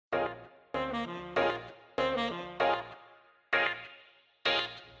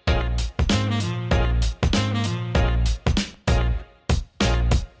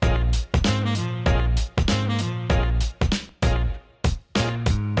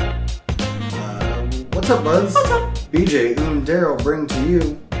up, buds? What's up? BJ and Daryl bring to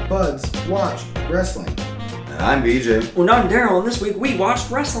you Buds Watch Wrestling. I'm BJ. We're not Daryl, and this week we watched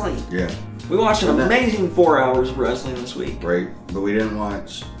wrestling. Yeah. We watched an amazing 4 hours of wrestling this week. Right, but we didn't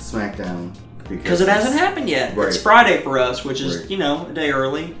watch SmackDown Because it hasn't happened yet. Right. It's Friday for us, which is, Right. a day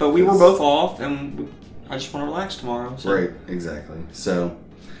early. But we were both off, and I just want to relax tomorrow. So. Right, exactly. So,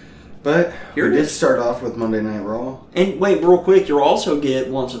 but Here we it did is. start off with Monday Night Raw. And wait, real quick, you'll also get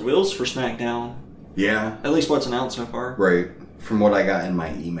Once and Wheels for SmackDown. Yeah. At least what's announced so far. Right. From what I got in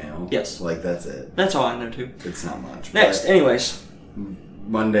my email. Yes. Like, that's it. That's all I know, too. It's not much. Next, but anyways.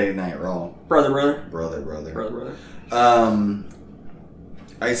 Monday Night Raw. Brother. Brother.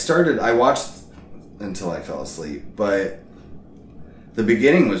 I watched until I fell asleep, but the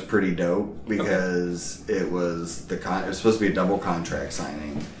beginning was pretty dope because it was it was supposed to be a double contract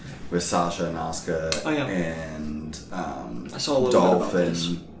signing with Sasha and Asuka and I saw a little Dolph bit about this.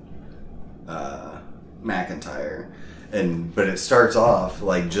 and McIntyre. But it starts off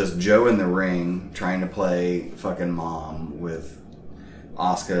like just Joe in the ring trying to play fucking mom with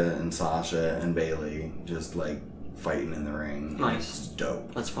Asuka and Sasha and Bayley just like fighting in the ring. Nice. It's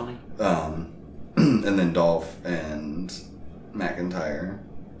dope. That's funny. And then Dolph and McIntyre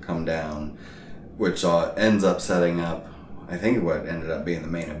come down, which ends up setting up, I think, what ended up being the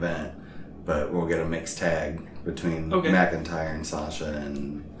main event. But we'll get a mixed tag between McIntyre and Sasha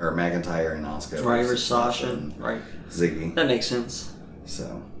or McIntyre and Asuka. Right, versus Sasha and Ziggy. That makes sense.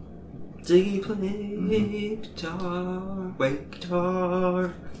 So. Ziggy play guitar, wake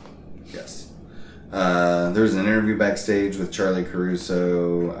guitar. Yes. There was an interview backstage with Charlie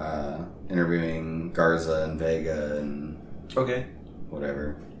Caruso, interviewing Garza and Vega and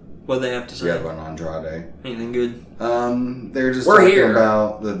whatever. What do they have to say? We had one on Andrade. Anything good? They're just We're talking here.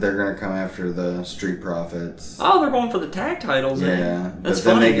 about that they're going to come after the Street Profits. Oh, they're going for the tag titles. Yeah. That's but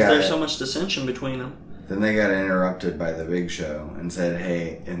then funny they because got there's so much dissension between them. Then they got interrupted by the Big Show and said,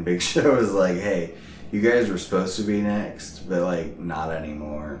 hey, and Big Show was like, hey, you guys were supposed to be next, but like not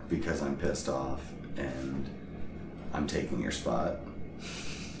anymore because I'm pissed off and I'm taking your spot.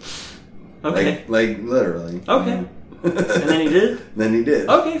 Okay. Like literally. Okay. And then he did? Then he did.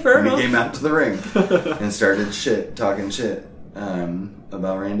 Okay, fair enough. He came out to the ring and started talking shit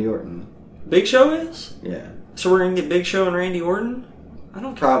about Randy Orton. Big Show is? Yeah. So we're going to get Big Show and Randy Orton? I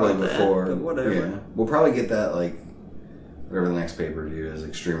don't care Probably about before. that, but whatever. Yeah. We'll probably get that, like, whatever the next pay-per-view is,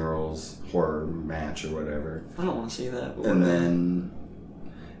 Extreme Rules horror match or whatever. I don't want to see that. But And then...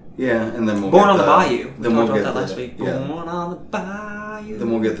 Yeah, and then we'll Born get on the Bayou. We Then talked we'll get about that last week. Yeah. Born on the Bayou. Then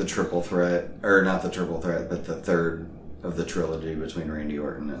we'll get the triple threat, or not the triple threat, but the third of the trilogy between Randy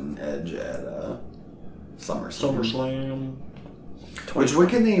Orton and Edge at SummerSlam. Which, what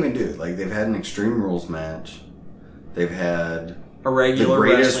can they even do? Like, they've had an Extreme Rules match. They've had A regular the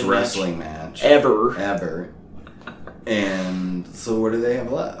greatest wrestling match ever. And so what do they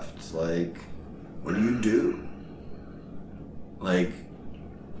have left? Like, what do you do? Like,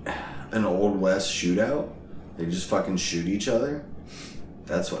 an Old West shootout? They just fucking shoot each other?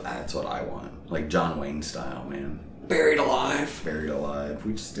 That's what I want. Like John Wayne style, man. Buried alive. Buried alive.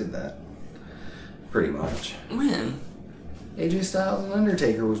 We just did that. Pretty much. When? AJ Styles and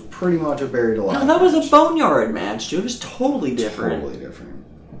Undertaker was pretty much a buried alive. No, that was match. a boneyard match, dude. It was totally different. Totally different.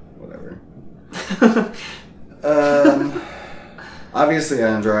 Whatever. Obviously,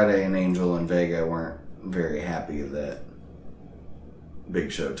 Andrade and Angel and Vega weren't very happy that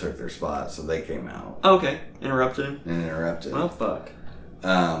Big Show took their spot, so they came out Okay. Interrupted him. and interrupted. Well, fuck.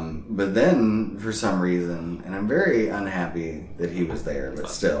 But then, for some reason, and I'm very unhappy that he was there, but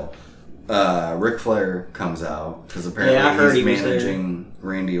still, Ric Flair comes out because apparently I heard he's he was managing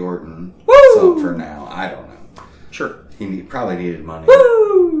Randy Orton. Woo! So for now, I don't know. Sure. He probably needed money.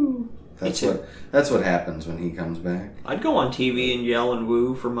 Woo! That's what happens when he comes back. I'd go on TV and yell and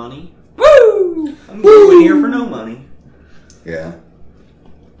woo for money. Woo! I'm going here for no money. Yeah.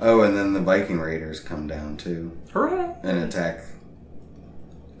 Oh, and then the Viking Raiders come down too Hooray! and attack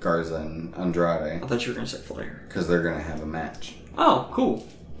Garza and Andrade I thought you were going to say Flair. because they're gonna have a match Oh, cool.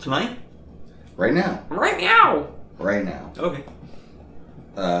 Tonight? right now. Right now! Right now. Okay.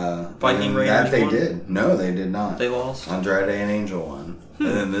 Viking and Raiders that they won? did. No, they did not. They lost. Andrade and Angel won. And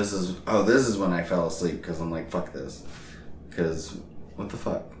then this is when I fell asleep because I'm like, fuck this. Because what the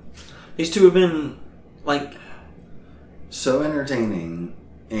fuck? These two have been, like... So entertaining.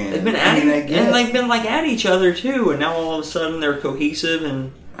 And They've been at each other too, and now all of a sudden they're cohesive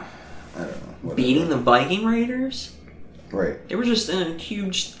and I don't know. Whatever. beating the Viking Raiders. Right. They were just a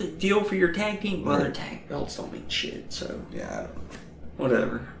huge deal for your tag team. Well, Right. their tag belts don't mean shit, so Yeah, I don't know.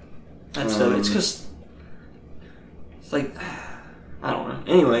 whatever. That's it's because it's like I don't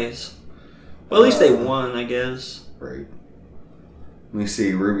know. Anyways, Well, at least they won, I guess. Right. We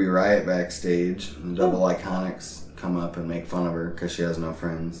see Ruby Riott backstage, and Double Iconics come up and make fun of her because she has no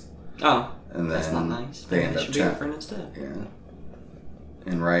friends. Oh, and then that's not nice. They end up should be a friend instead. Yeah.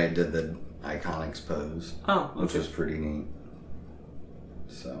 And Riott did the Iconics pose. Oh, okay. Which was pretty neat.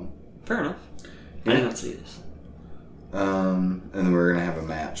 So. Fair enough. Yeah. I did not see this. And then we're gonna have a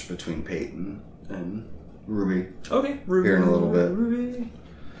match between Peyton and Ruby. Okay, Ruby. Here in a little bit. Ruby.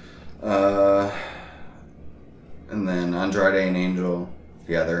 And then Andrade and Angel,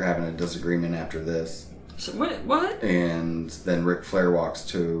 yeah, they're having a disagreement after this. So what? And then Ric Flair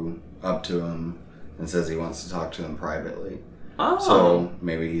walks up to him and says he wants to talk to him privately. Oh. So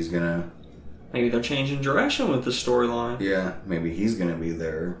maybe he's gonna. Maybe they're changing direction with the storyline. Yeah, maybe he's gonna be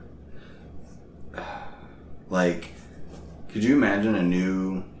there. Like, could you imagine a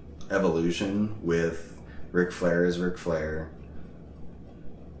new Evolution with Ric Flair as Ric Flair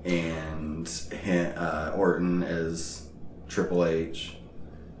and Orton as Triple H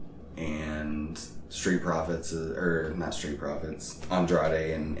and Street Profits, or not Street Profits,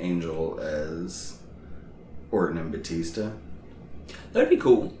 Andrade and Angel as Orton and Batista? That'd be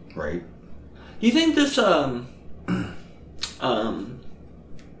cool. Right? You think this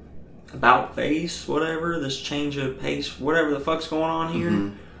about face, whatever, this change of pace, whatever the fuck's going on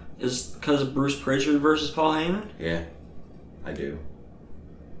here, is because of Bruce Pritchard versus Paul Heyman? Yeah, I do.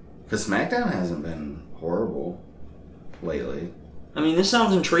 Because SmackDown hasn't been horrible lately. I mean, this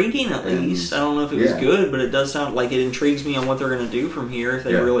sounds intriguing at least. I don't know if it was good, but it does sound like it intrigues me on what they're going to do from here, if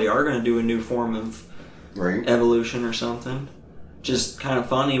they really are going to do a new form of Evolution or something. Just kind of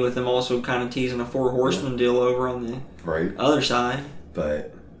funny with them also kind of teasing a Four Horsemen deal over on the other side.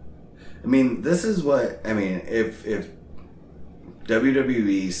 But, I mean, this is what, I mean, if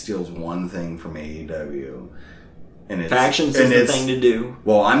WWE steals one thing from AEW, and it's... Factions is the thing to do.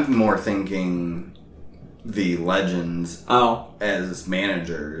 Well, I'm more thinking the legends as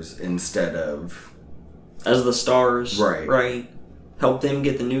managers instead of... As the stars. Right. Help them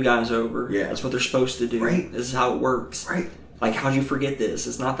get the new guys over. Yeah. That's what they're supposed to do. Right. This is how it works. Right. Like, how'd you forget this?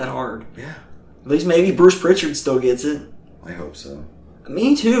 It's not that hard. Yeah. At least maybe Bruce Pritchard still gets it. I hope so.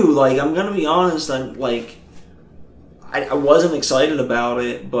 Me too. Like, I'm gonna be honest. I wasn't excited about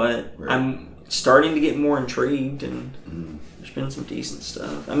it, but I'm starting to get more intrigued, and there's been some decent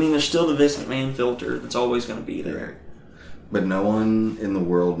stuff. I mean, there's still the Vince McMahon filter that's always going to be there. Right. But no one in the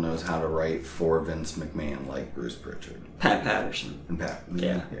world knows how to write for Vince McMahon like Bruce Pritchard. Pat Patterson. And Pat.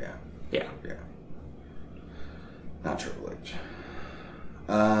 Yeah. Not Triple H.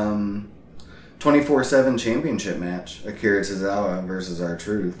 24/7 championship match. Akira Tozawa versus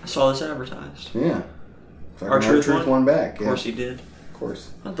R-Truth. I saw this advertised. Yeah. R-Truth won back. Of course he did. Of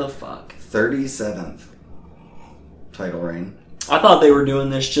course. What the fuck? 37th title reign. I thought they were doing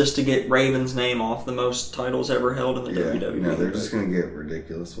this just to get Raven's name off the most titles ever held in the WWE. No, they're just going to get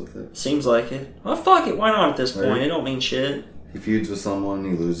ridiculous with it. Seems like it. Well, fuck it. Why not at this point? It don't mean shit. He feuds with someone,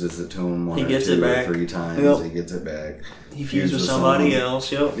 he loses it to him one he or gets two it back. or 3 times, he gets it back. He feuds with somebody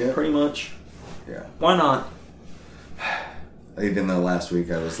else, yep, pretty much. Yeah. Why not? Even though last week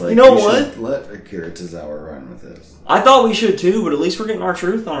I was like, you know what? Let Akira Tozawa run with this. I thought we should too, but at least we're getting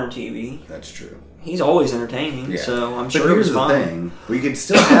R-Truth on our TV. That's true. He's always entertaining, so I'm sure it was fine. Here's the thing. We could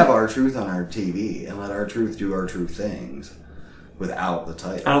still have R-Truth on our TV and let R-Truth do R-Truth things without the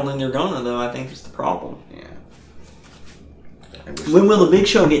title. I don't think they're gonna, though. I think it's the problem. Yeah. When will the Big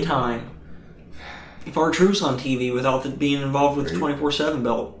Show get time? If R-Truth's on TV without being involved with the 24/7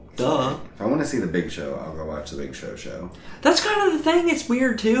 belt. Duh. If I want to see the Big Show, I'll go watch the Big Show show. That's kind of the thing. It's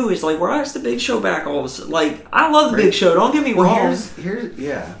weird too. It's like, why is the Big Show back all of a sudden? Like, I love the Big Show. Don't get me wrong.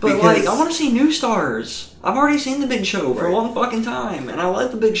 But like, I want to see new stars. I've already seen the Big Show for a long fucking time, and I like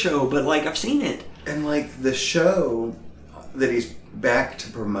the Big Show. But like, I've seen it. And like the show that he's back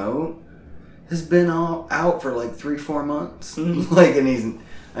to promote has been out for like 3-4 months. Like, and he's,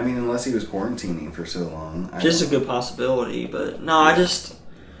 I mean, unless he was quarantining for so long. Just a good possibility, but no, I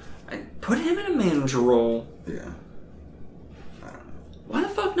put him in a manager role. Yeah. I don't know. Why the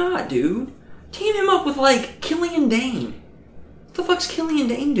fuck not, dude? Team him up with, like, Killian Dane. What the fuck's Killian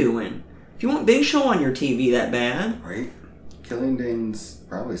Dane doing? If you want Big Show on your TV that bad. Right? Killian Dane's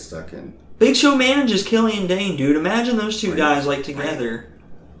probably stuck in. Big Show manages Killian Dane, dude. Imagine those two guys, like, together.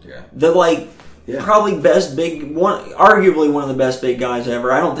 Yeah. The, like, probably arguably one of the best big guys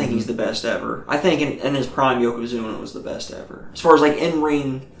ever. I don't think he's the best ever. I think in his prime, Yokozuna was the best ever. As far as, like,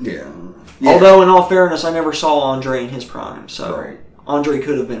 in-ring. Yeah. Although, in all fairness, I never saw Andre in his prime, so Andre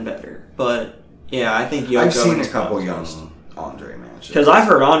could have been better. But, yeah, I think Yoko... I've seen a couple young Andre matches. Because I've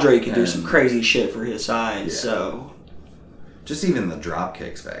heard Andre could do some crazy shit for his size, so... just even the drop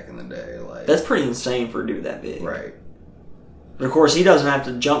kicks back in the day. Like that's pretty insane for a dude that big. Right. But of course, he doesn't have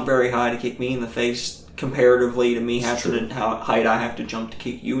to jump very high to kick me in the face comparatively to me having to how height I have to jump to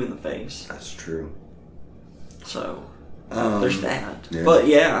kick you in the face. That's true. So, there's that. Yeah. But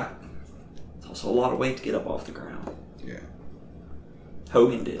yeah, it's also a lot of weight to get up off the ground. Yeah.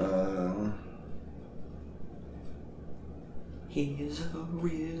 Hogan did. He's a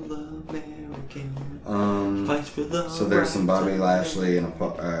real American. Fights for the so there's some Bobby Lashley and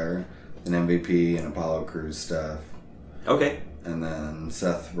an MVP and Apollo Crews stuff. Okay. And then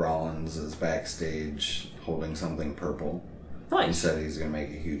Seth Rollins is backstage holding something purple. Nice. He said he's going to make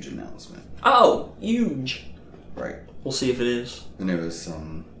a huge announcement. Oh, huge. Right. We'll see if it is. And it was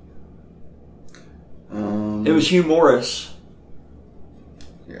some... it was Hugh Morris.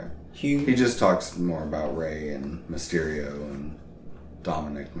 Yeah. Hugh. He just talks more about Rey and Mysterio and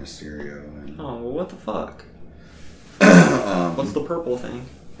Dominic Mysterio. And, oh, well, what the fuck? What's the purple thing?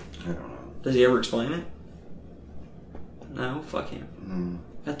 I don't know. Does he ever explain it? No? Fuck him.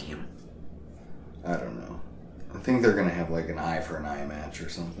 God damn it. I don't know. I think they're going to have like an eye for an eye match or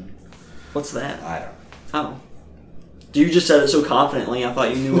something. What's that? I don't know. Oh. You just said it so confidently, I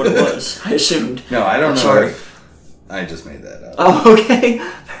thought you knew what it was. I assumed. No, I don't know. Sorry. I just made that up. Oh, okay.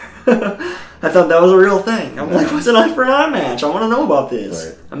 I thought that was a real thing. I'm like, what's an eye for an eye match? I want to know about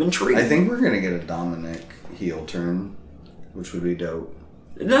this. But I'm intrigued. I think we're going to get a Dominic heel turn, which would be dope.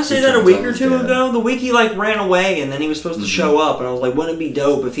 Didn't I say that a week or two ago? The week he ran away and then he was supposed to show up, and I was like, wouldn't it be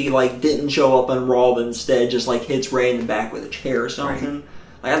dope if he didn't show up on Raw but instead just hits Ray in the back with a chair or something?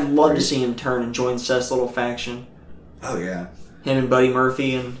 Right. I'd love to see him turn and join Seth's little faction. Oh yeah. Him and Buddy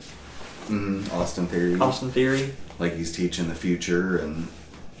Murphy and Austin Theory. Austin Theory. Like he's teaching the future and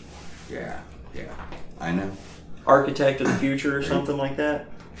yeah. I know. Architect of the future or something like that.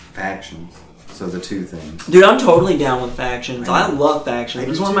 Factions. So the two things. Dude, I'm totally down with factions. I love factions.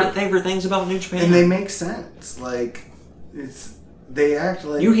 It's one of my favorite things about New Japan. And they make sense. They act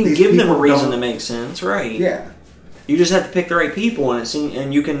like you can give them a reason to make sense, right? Yeah. You just have to pick the right people,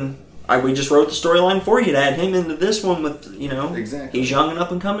 and you can. We just wrote the storyline for you to add him into this one with, Exactly. He's young and up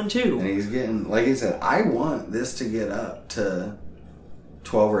and coming too. And he's getting, like he said, I want this to get up to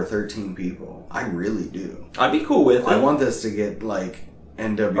 12 or 13 people. I really do. I'd be cool with it. I want this to get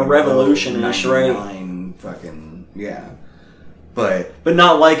NWO. A revolution, right? Fucking, yeah. But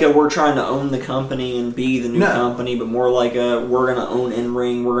not we're trying to own the company and be the new company, but more we're going to own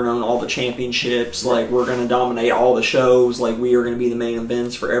in-ring, we're going to own all the championships, we're going to dominate all the shows, we are going to be the main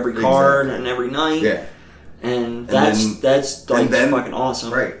events for every card and every night. Yeah. And that's fucking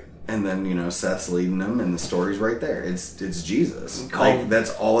awesome. Right. And then, Seth's leading them and the story's right there. It's Jesus.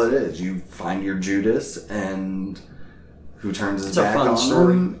 That's all it is. You find your Judas and who turns his back on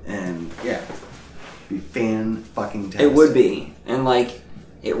them. And, yeah. Be fan-fucking-tastic. It would be. And,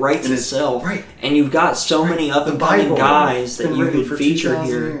 it writes itself. Right. And you've got so many up-and-coming guys that you could feature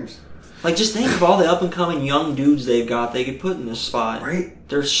here. Years. Just think of all the up-and-coming young dudes they've got they could put in this spot. Right.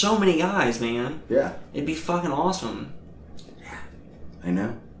 There's so many guys, man. Yeah. It'd be fucking awesome. Yeah. I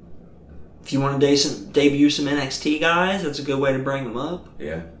know. If you want to debut some NXT guys, that's a good way to bring them up.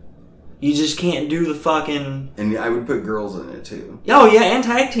 Yeah. You just can't do the fucking... And I would put girls in it, too. Oh, yeah, and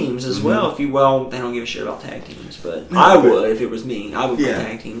tag teams as well. They don't give a shit about tag teams, but I would if it was me. I would put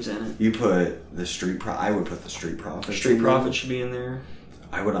tag teams in it. You put the I would put the Street Profits. Street Profits should be in there.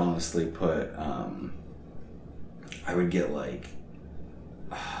 I would honestly put... I would get,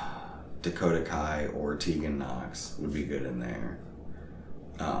 Dakota Kai or Tegan Nox would be good in there.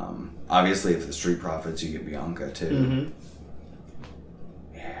 Obviously, if the Street Profits, you get Bianca, too. Mm-hmm.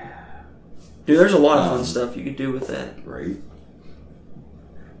 Dude, there's a lot of fun stuff you could do with that. Right.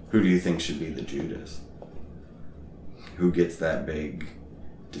 Who do you think should be the Judas? Who gets that big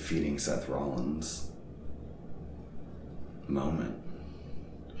defeating Seth Rollins moment?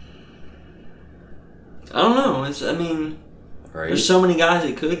 I don't know. Right? There's so many guys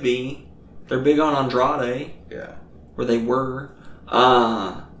it could be. They're big on Andrade. Yeah. Or they were.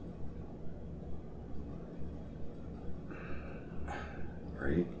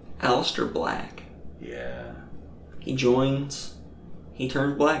 Right? Aleister Black. Yeah. He joins. He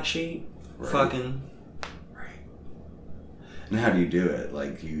turns Black Sheep. Right. Fucking. Right. And how do you do it?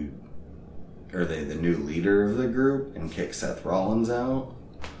 Are they the new leader of the group and kick Seth Rollins out?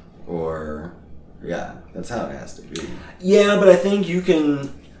 Or, yeah, that's how it has to be. Yeah, but I think you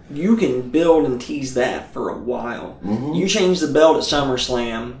can build and tease that for a while. Mm-hmm. You change the belt at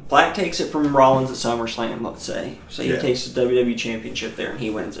SummerSlam. Black takes it from Rollins at SummerSlam, let's say. So he takes the WWE Championship there and he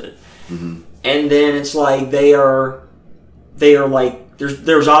wins it. Mm-hmm. And then it's they are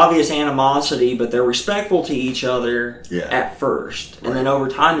there's obvious animosity, but they're respectful to each other at first. And then over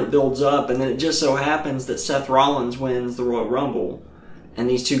time it builds up, and then it just so happens that Seth Rollins wins the Royal Rumble, and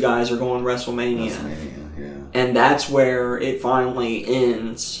these two guys are going WrestleMania. And that's where it finally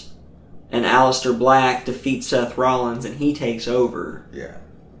ends, and Aleister Black defeats Seth Rollins, and he takes over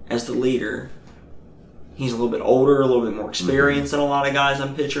as the leader. He's a little bit older, a little bit more experienced than a lot of guys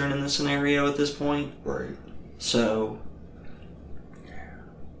I'm picturing in this scenario at this point. Right. So,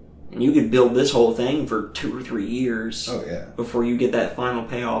 and you could build this whole thing for 2 or 3 years. Oh, yeah. Before you get that final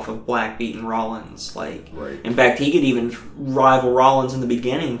payoff of Black beating Rollins. In fact, he could even rival Rollins in the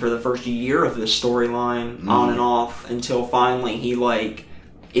beginning for the first year of this storyline, on and off, until finally he,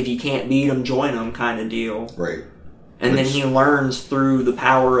 if you can't beat him, join him kind of deal. Right. And then he learns through the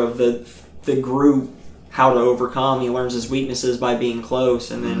power of the group how to overcome. He learns his weaknesses by being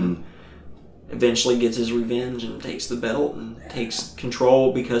close, and then eventually gets his revenge and takes the belt and takes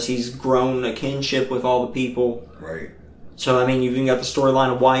control because he's grown a kinship with all the people. Right. So, I mean, you've even got the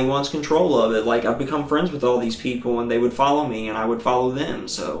storyline of why he wants control of it. I've become friends with all these people, and they would follow me, and I would follow them.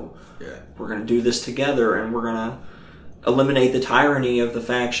 So, we're going to do this together, and we're going to eliminate the tyranny of the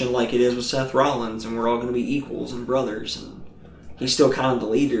faction like it is with Seth Rollins, and we're all going to be equals and brothers. And he's still kind of the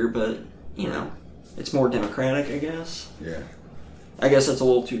leader, but, it's more democratic, I guess. Yeah. I guess that's a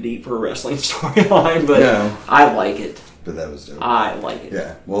little too deep for a wrestling storyline, but I like it. But that was dope. I like it.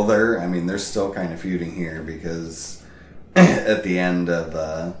 Yeah. Well, they're still kind of feuding here because at the end of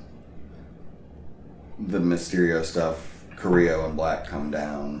the Mysterio stuff, Carrillo and Black come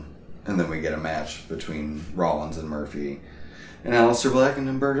down, and then we get a match between Rollins and Murphy, and Aleister Black and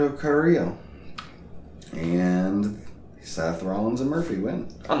Humberto Carrillo. And Seth Rollins and Murphy win.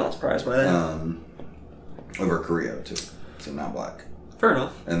 I'm not surprised by that. Over Carrillo, too. So not Black. Fair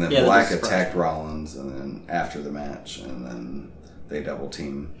enough. And then Black attacked Rollins, and then after the match, and then they double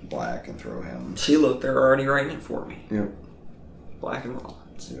team Black and throw him. See, look, they're already writing it for me. Yep. Black and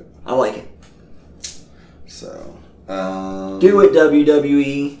Rollins. Yep. I like it. So, do it,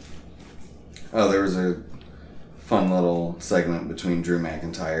 WWE. Oh, there was a fun little segment between Drew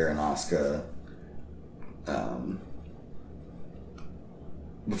McIntyre and Asuka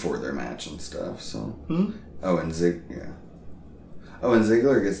before their match and stuff. So, Oh, and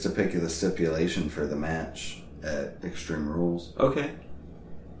Ziggler gets to pick the stipulation for the match at Extreme Rules. Okay.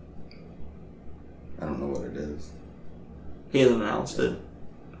 I don't know what it is. He hasn't announced it.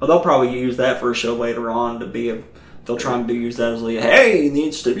 Well, they'll probably use that for a show later on to be a... They'll try and use that as hey,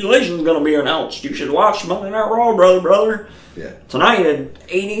 the stipulation's going to be announced. You should watch Monday Night Raw, brother. Yeah. Tonight at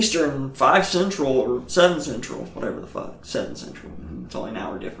 8 Eastern, 5 Central, or 7 Central, whatever the fuck. 7 Central. It's only an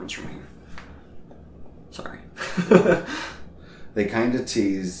hour difference from here. Sorry. They kind of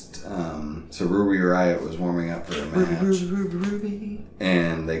teased, so Ruby Riott was warming up for a match. Ruby.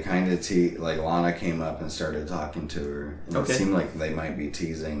 And they kind of teased, Lana came up and started talking to her. And it seemed like they might be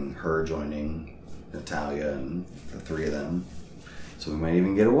teasing her joining Natalya and the three of them. So we might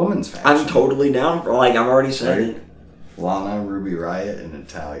even get a women's faction. I'm totally down for, I've already said it. Lana, Ruby Riott, and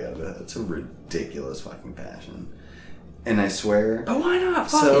Natalya. That's a ridiculous fucking passion. And I swear... But why not?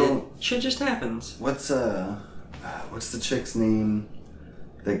 Fuck it. Shit just happens. What's the chick's name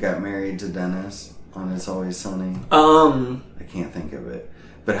that got married to Dennis on It's Always Sunny? I can't think of it.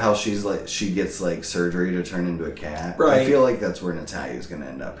 But how she gets surgery to turn into a cat. Right. I feel like that's where Natalya's gonna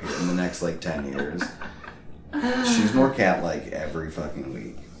end up here in the next 10 years. She's more cat-like every fucking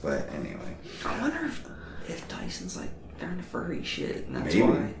week. But anyway. I wonder if Tyson's they're into furry shit, and that's maybe.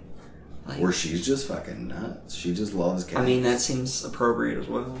 why. Or she's just fucking nuts. She just loves cats. I mean, that seems appropriate as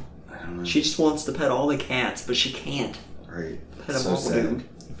well. I don't know. She just wants to pet all the cats, but she can't. Right. Pet them all, dude.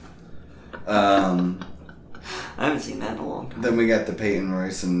 I haven't seen that in a long time. Then we got the Peyton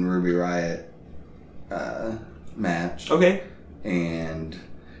Royce and Ruby Riott match. Okay. And,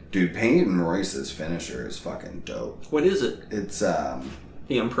 dude, Peyton Royce's finisher is fucking dope. What is it? It's, The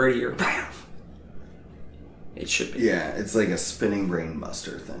Unprettier. Bam! It should be. Yeah, it's like a spinning brain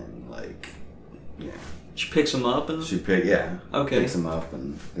buster thing. Yeah. She picks him up and... Okay. Picks him up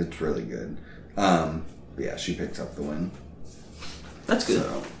and it's really good. Yeah, she picks up the win. That's good.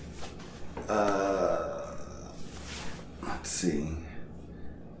 So, let's see.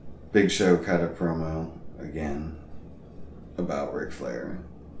 Big Show cut a promo again about Ric Flair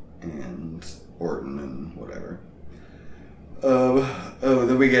and Orton and whatever.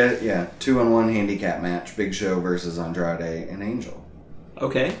 Then we get 2-on-1 handicap match. Big Show versus Andrade and Angel.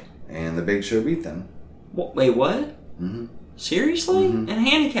 Okay. And the Big Show beat them. Wait, what? Mm-hmm. Seriously? In a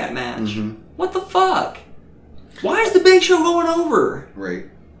handicap match? Mm-hmm. What the fuck? Why is the Big Show going over? Right.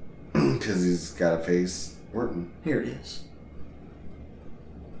 Because he's got to face Orton. Here it is.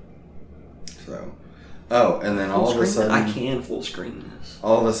 So, and then all of a sudden... I can full screen this.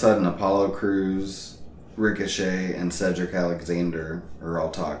 All of a sudden, Apollo Crews, Ricochet, and Cedric Alexander are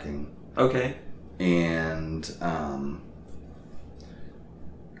all talking. Okay. And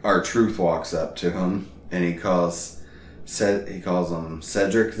R-Truth walks up to him, and he calls him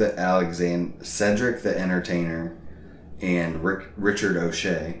Cedric the Entertainer, and Richard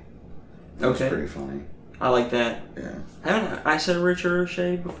O'Shea. That was pretty funny. I like that. Yeah. Haven't I said Richard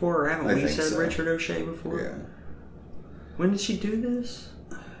O'Shea before, or haven't we said Richard O'Shea before? Yeah. When did she do this?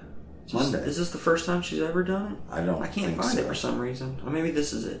 Monday. Is this the first time she's ever done it? I can't find it for some reason. Or maybe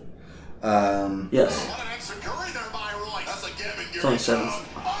this is it. Yes. It's only 7.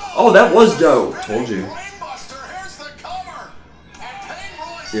 Oh, that was dope. Told you.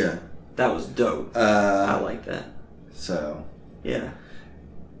 Yeah. That was dope. I like that. So. Yeah.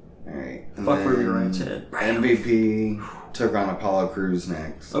 Alright. Fuck Ruby Riot's head. MVP took on Apollo Crews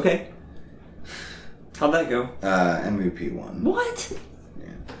next. Okay. How'd that go? MVP won. What?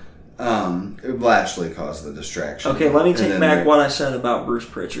 Lashley caused the distraction. Okay, let me take back what I said about Bruce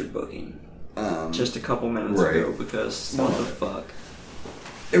Pritchard booking. Just a couple minutes ago, because what the fuck?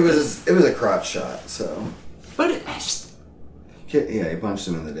 It was a crotch shot, so. But yeah, he punched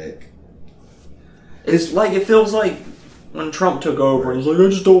him in the dick. It's like, it feels like when Trump took over, he's like, I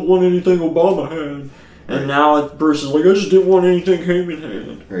just don't want anything Obama had. And now Bruce is like, I just didn't want anything Heyman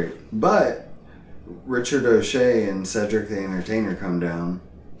had. Right. But Richard O'Shea and Cedric the Entertainer come down.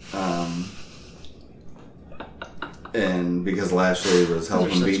 And because Lashley was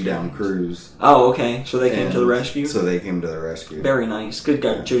helping beat down Crews. Oh, okay. So they came to the rescue? So they came to the rescue. Very nice. Good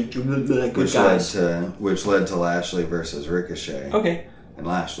guy. Good guys. Which led to Lashley versus Ricochet. Okay. And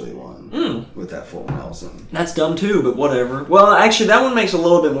Lashley won with that full Nelson. That's dumb too, but whatever. Well, actually, that one makes a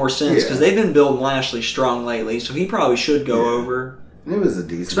little bit more sense because they've been building Lashley strong lately, so he probably should go over. And it was a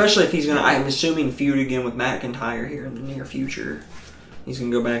decent... Especially if he's going to, I'm assuming, feud again with McIntyre here in the near future. He's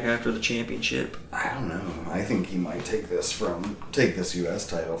going to go back after the championship. I don't know. I think he might take this U.S.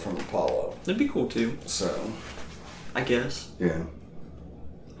 title from Apollo. That'd be cool, too. So. I guess. Yeah.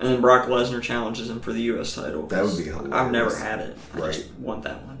 And then Brock Lesnar challenges him for the U.S. title. That would be hilarious. I've never had it. I just want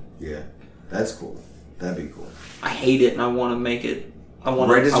that one. Yeah. That's cool. That'd be cool. I hate it, and I want to make it. I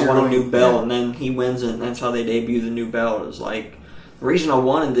want a new belt, and then he wins it, and that's how they debut the new belt. It's like, the reason I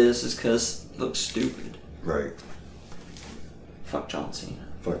wanted this is because it looks stupid. Right. Fuck John Cena.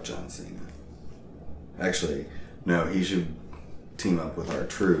 Fuck John Cena. Actually, no, he should team up with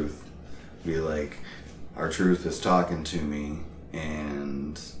R-Truth. Be like, R-Truth is talking to me,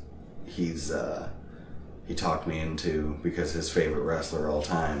 and he talked me into, because his favorite wrestler of all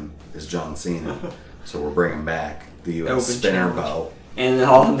time is John Cena. So we're bringing back the U.S. Spinner belt. And the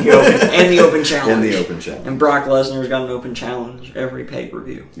open challenge. And the open challenge. And Brock Lesnar's got an open challenge every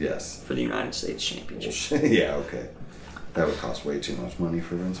pay-per-view. Yes. For the United States Championship. Yeah, okay. That would cost way too much money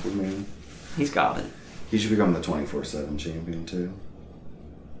for Vince McMahon. He's got it. He should become the 24/7 champion, too.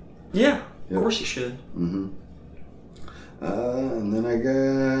 Yeah, of course he should. Mm-hmm. And then I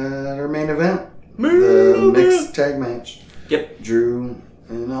got our main event. The mixed tag match. Yep. Drew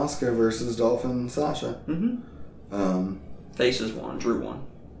and Asuka versus Dolph and Sasha. Mm-hmm. Faces won. Drew won.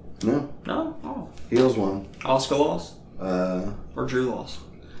 No. No? Oh. Heels won. Asuka lost? Or Drew lost?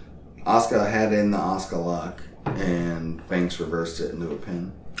 Asuka had in the Asuka lock, and Banks reversed it into a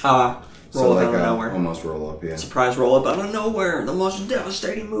pin. Roll up out of nowhere. Almost roll up, yeah. Surprise roll up out of nowhere. The most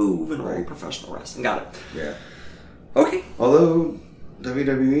devastating move in all professional wrestling. Got it. Yeah. Okay. Although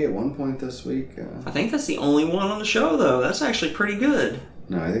WWE at one point this week... I think that's the only one on the show, though. That's actually pretty good.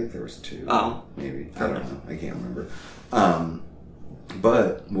 No, I think there was 2. Oh. Maybe. I don't know. I can't remember.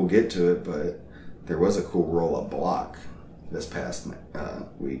 But we'll get to it, but there was a cool roll-up block this past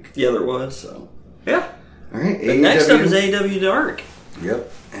week. Yeah, there was. So. Yeah. All right. The next up is AEW Dark. Yep.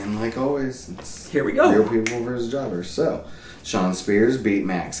 And like always, it's here we go. Real people versus jobbers. So, Shawn Spears beat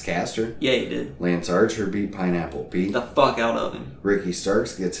Max Caster. Yeah, he did. Lance Archer beat Pineapple Pete. The fuck out of him. Ricky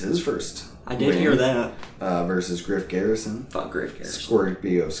Starks gets his first I did hear that. Versus Griff Garrison. Fuck Griff Garrison.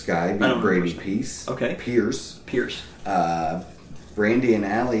 Scorpio Sky beat Brady Pierce. Okay. Pierce. Brandy and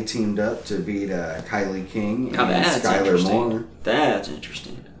Allie teamed up to beat Kylie King and Skylar Moore. That's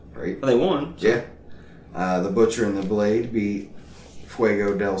interesting. Right. Well, they won. So. Yeah. The Butcher and the Blade beat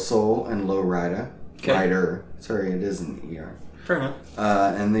Fuego del Sol and Low Rider. Okay. Rider. Sorry, it is an ER. Fair enough.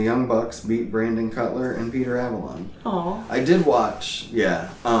 And the Young Bucks beat Brandon Cutler and Peter Avalon. Aww. I did watch,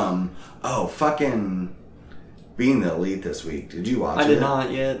 fucking Being the Elite this week. Did you watch it? I did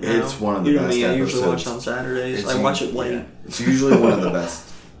not yet. No. It's one of the best episodes. I usually watch on Saturdays. I watch it late. Yeah. It's usually one of the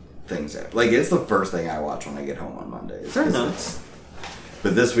best things ever. Like, it's the first thing I watch when I get home on Mondays. Fair enough.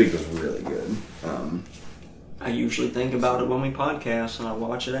 But this week was really good. I usually think about it when we podcast, and I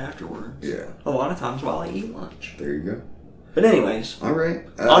watch it afterwards. Yeah. A lot of times while I eat lunch. There you go. But anyways. All right.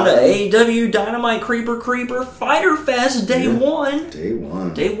 On to AEW Dynamite Creeper Fighter Fest Day 1. Day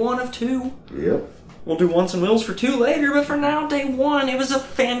 1. Day 1 of 2. Yep. We'll do Once and Wheels for 2 later, but for now, Day 1. It was a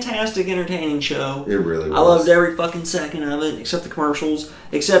fantastic, entertaining show. It really was. I loved every fucking second of it, except the commercials.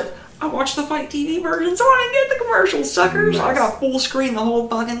 Except I watched the Fight TV version, so I didn't get the commercials, suckers. Nice. I got full screen the whole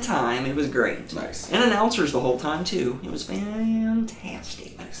fucking time. It was great. Nice. And announcers the whole time, too. It was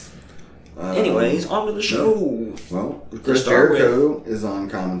fantastic. Nice. Anyways, on to the show. Well, Chris Jericho is on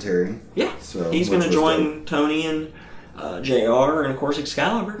commentary. Yeah. So he's going to join Tony and JR and, of course,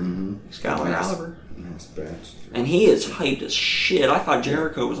 Excalibur. Mm-hmm. Excalibur. Nice batch. And he is hyped as shit. I thought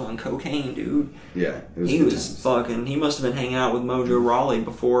Jericho was on cocaine, dude. Yeah. He was fucking... He must have been hanging out with Mojo Rawley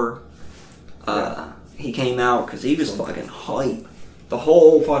before he came out, because he was fucking hype. The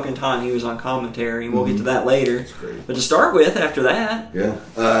whole fucking time he was on commentary. We'll get to that later. But to start with, after that... Yeah.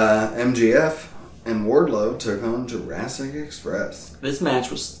 MJF and Wardlow took on Jurassic Express. This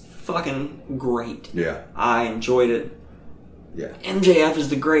match was fucking great. Yeah. I enjoyed it. Yeah. MJF is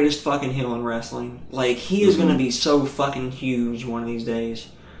the greatest fucking heel in wrestling. Like, he is going to be so fucking huge one of these days.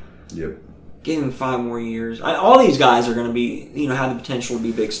 Yep. Give him 5 more years. All these guys are going to be, have the potential to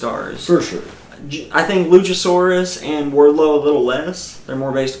be big stars. For sure. I think Luchasaurus and Wardlow a little less. They're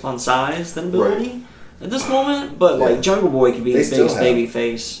more based upon size than ability at this moment. But, like, Jungle Boy could be the biggest baby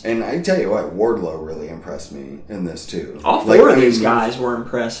face. And I tell you what, Wardlow really impressed me in this, too. All 4 of these guys were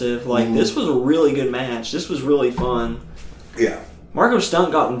impressive. Like, this was a really good match. This was really fun. Yeah. Marco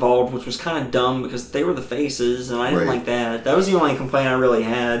Stunt got involved, which was kind of dumb because they were the faces, and I didn't like that. That was the only complaint I really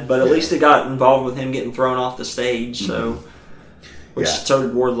had. But at least it got involved with him getting thrown off the stage, so so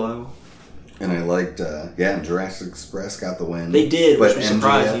did Wardlow. And I liked, and Jurassic Express got the win. They did, which was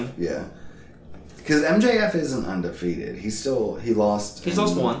surprising. Yeah. Because MJF isn't undefeated. He lost. He's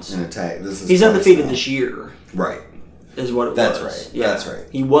lost once. In a tag. He's undefeated this year. Right. Is what it was. That's right. Yeah. That's right.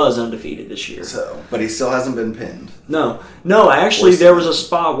 He was undefeated this year. So, but he still hasn't been pinned. No. Actually, there was a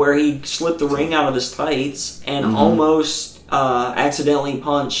spot where he slipped the ring out of his tights and almost accidentally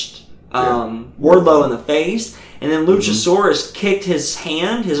punched Wardlow in the face. And then Luchasaurus kicked his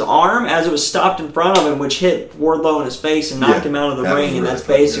arm, as it was stopped in front of him, which hit Wardlow in his face and knocked him out of the ring. And that's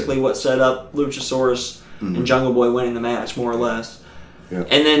basically what set up Luchasaurus and Jungle Boy winning the match, more or less. Yep.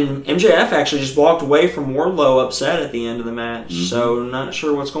 And then MJF actually just walked away from Wardlow upset at the end of the match. So not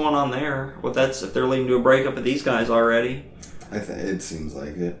sure what's going on there. If they're leading to a breakup of these guys already. It seems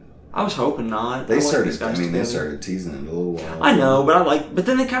like it. I was hoping not. They started teasing it a little while. I know, but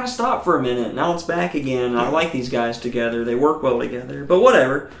then they kind of stopped for a minute. Now it's back again. I like these guys together. They work well together. But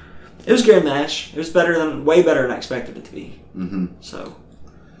whatever. It was a good match. It was way better than I expected it to be. So.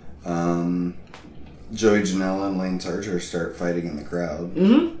 Joey Janela and Lance Archer start fighting in the crowd.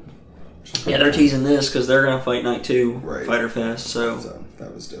 Yeah, they're teasing this because they're going to fight night 2, Fighter Fest. So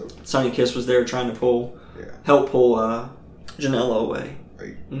that was dope. Sonny Kiss was there trying to help pull Janela away.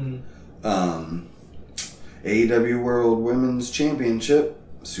 Right. AEW World Women's Championship,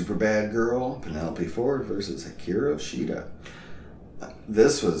 Superbad Girl, Penelope Ford versus Hikaru Shida.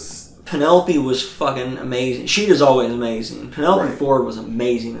 Penelope was fucking amazing. Sheeta's always amazing. Penelope Ford was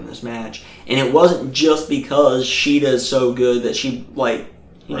amazing in this match. And it wasn't just because Sheeta is so good that she,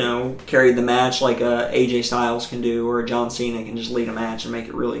 carried the match like a AJ Styles can do, or a John Cena can just lead a match and make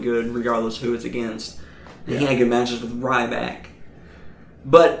it really good regardless of who it's against. And he had good matches with Ryback.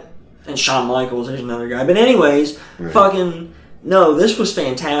 And Shawn Michaels, there's another guy. But anyways, no, this was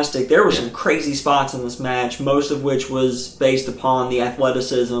fantastic. There were some crazy spots in this match, most of which was based upon the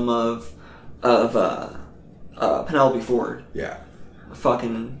athleticism of Penelope Ford. Yeah.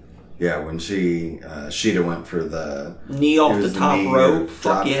 When Sheeta went for the knee off the top rope,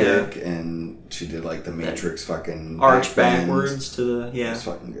 kick, and she did like the Matrix fucking arch backwards to the It was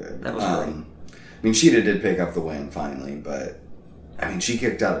fucking good. That was great. I mean, Sheeta did pick up the win finally, but I mean, she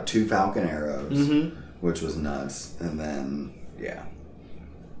kicked out of 2 Falcon Arrows, which was nuts, and then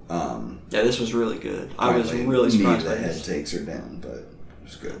this was really good. I was really surprised by the this. head takes her down, but it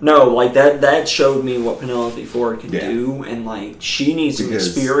was good. No, that showed me what Penelope Ford can do, and she needs some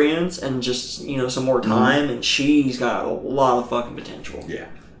experience and just some more time, and she's got a lot of fucking potential. Yeah.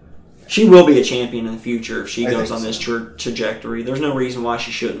 She will be a champion in the future if she goes on this trajectory. There's no reason why she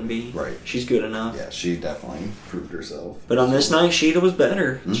shouldn't be. Right. She's good enough. Yeah, she definitely proved herself. But on this night, Sheeta was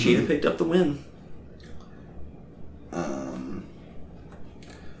better. Sheeta picked up the win.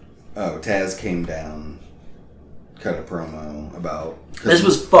 Taz came down cut a promo about... This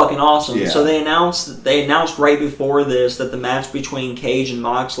was fucking awesome. Yeah. So they announced right before this that the match between Cage and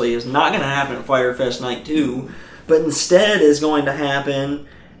Moxley is not going to happen at Fyter Fest Night 2, but instead is going to happen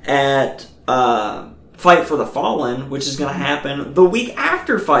at Fight for the Fallen, which is going to happen the week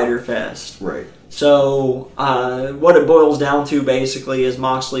after Fyter Fest. Right. So what it boils down to basically is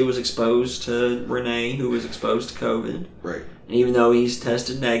Moxley was exposed to Renee, who was exposed to COVID. Right. And even though he's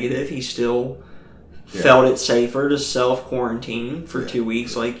tested negative, he still felt it safer to self-quarantine for 2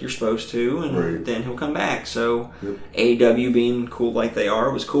 weeks like you're supposed to, and then he'll come back. So AEW, being cool like they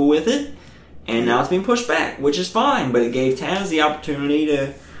are, was cool with it, and now it's being pushed back, which is fine, but it gave Taz the opportunity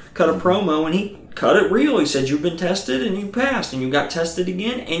to cut a promo, and he cut it real. He said, you've been tested, and you passed, and you got tested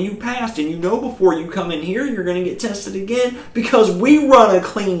again, and you passed, and you know before you come in here, you're going to get tested again, because we run a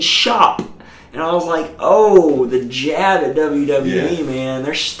clean shop. And I was like, oh, the jab at WWE, man.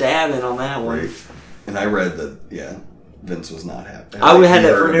 They're stabbing on that one. Right. And I read that, Vince was not happy. I had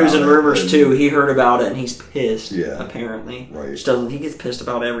that for News and Rumors, too. He heard about it, and he's pissed, apparently. Right. He gets pissed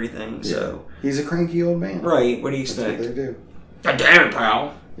about everything, so. He's a cranky old man. Right. What do you expect? That's what they do. God damn it,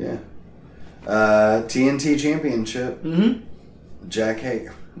 pal. Yeah. TNT Championship. Mm-hmm. Jack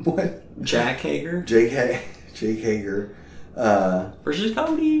Hager. What? Jack Hager? Jake Hager. Versus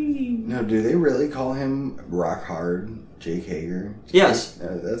Cody. No, do they really call him Rock Hard Jake Hager? Yes.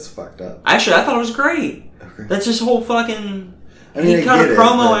 That's fucked up. Actually, I thought it was great. Okay. That's his whole fucking... he cut a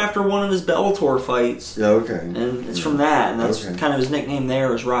promo after one of his Bellator fights. Yeah, okay. And it's from that, and that's kind of his nickname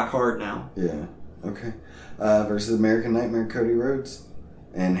there is Rock Hard now. Yeah, okay. Versus American Nightmare Cody Rhodes.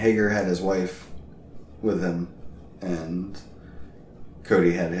 And Hager had his wife with him, and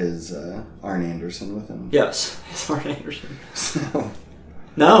Cody had his Arn Anderson with him. Yes, his Arn Anderson.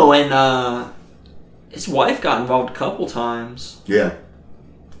 No, and his wife got involved a couple times. Yeah.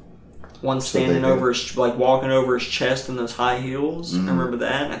 One standing over his, walking over his chest in those high heels. Mm-hmm. I remember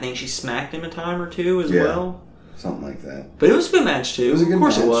that. I think she smacked him a time or two as well. Something like that. But it was a good match too. It was a good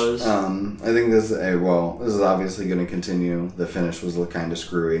match. Of course it was. I think this is obviously going to continue. The finish was kind of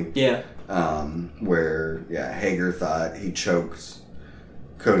screwy. Yeah. Where Hager thought he choked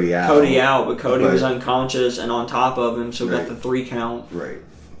Cody out. But Cody was unconscious and on top of him, so got the 3 count. Right.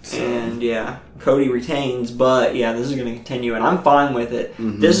 So. And Cody retains, but this is going to continue, and I'm fine with it.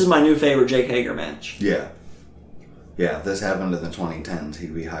 Mm-hmm. This is my new favorite Jake Hager match. Yeah. Yeah, if this happened in the 2010s,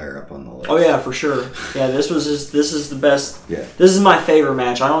 he'd be higher up on the list. Oh yeah, for sure. Yeah, this is the best. Yeah. This is my favorite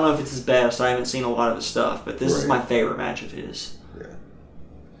match. I don't know if it's his best. I haven't seen a lot of his stuff, but this is my favorite match of his. Yeah.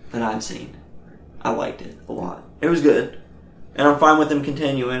 That I've seen. I liked it a lot. It was good. And I'm fine with him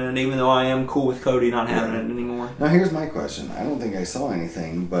continuing, and even though I am cool with Cody not having it anymore. Now here's my question. I don't think I saw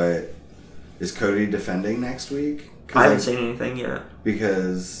anything, but is Cody defending next week? I haven't seen anything yet.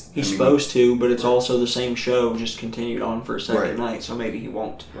 Because... He's supposed to, but it's also the same show, just continued on for a second night, so maybe he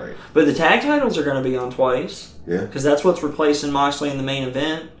won't. Right. But the tag titles are going to be on twice. Yeah. Because that's what's replacing Moxley in the main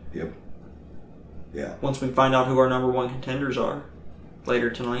event. Yep. Yeah. Once we find out who our number 1 contenders are later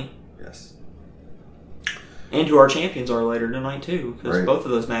tonight. Yes. And who our champions are later tonight, too. Because both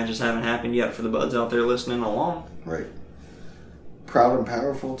of those matches haven't happened yet for the buds out there listening along. Right. Proud and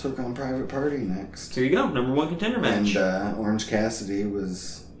Powerful took on Private Party next. Here you go, number 1 contender match. And Orange Cassidy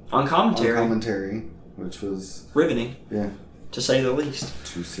was on commentary, which was riveting. Yeah, to say the least.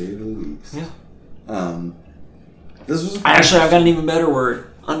 To say the least. Yeah. This was I've got an even better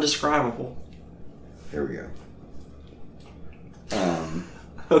word: undescribable. There we go.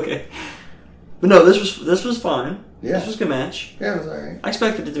 Okay, but no, this was fine. Yeah. This was a good match. Yeah, it was alright. I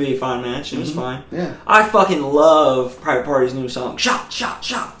expected it to be a fine match. It was fine. Yeah. I fucking love Private Party's new song. Shots, shots,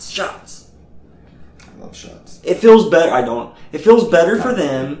 shots, shots. I love shots. It feels better. I don't. It feels better for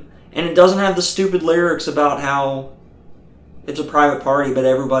them, and it doesn't have the stupid lyrics about how it's a private party, but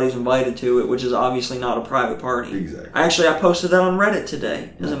everybody's invited to it, which is obviously not a private party. Exactly. I posted that on Reddit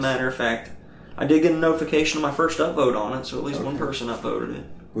today, as a matter of fact. I did get a notification of my first upvote on it, so at least one person upvoted it.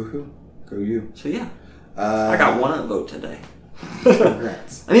 Woohoo. Go you. So yeah. I got 1 upvote today.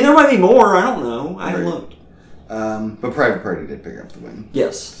 Congrats. I mean, there might be more. I don't know. I haven't looked. But Private Party did pick up the win.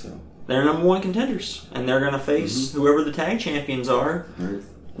 Yes. So they're number 1 contenders, and they're going to face whoever the tag champions are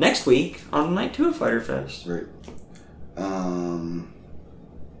next week on night 2 of Fyter Fest. Right. I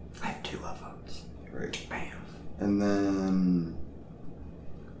have 2 upvotes. Right. Bam. And then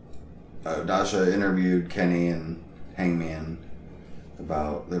Dasha interviewed Kenny and Hangman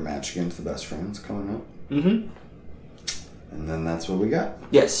about their match against the Best Friends coming up. Mm-hmm. And then that's what we got.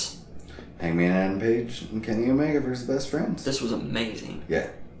 Yes. Hangman Adam Page and Kenny Omega versus Best Friends. This was amazing. Yeah.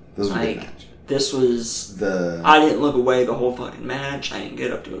 This was a good match. This was I didn't look away the whole fucking match. I didn't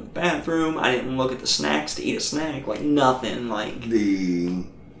get up to the bathroom. I didn't look at the snacks to eat a snack. Like, nothing. Like, the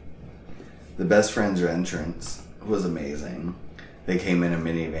best friends entrance was amazing. They came in a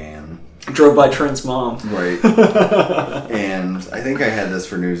minivan. Drove by Trent's mom. Right. And I think I had this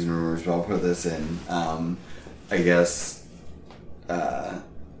for News and Rumors, but I'll put this in. I guess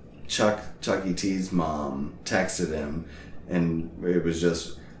Chuck E. T's mom texted him, and it was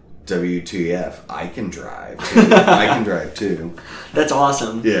just, WTF, I can drive too. I can drive too. That's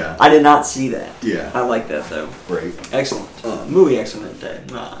awesome. Yeah. I did not see that. Yeah. I like that, though. Right. Excellent. Movie excellent day.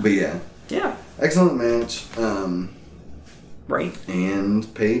 But yeah. Yeah. Excellent match. Right.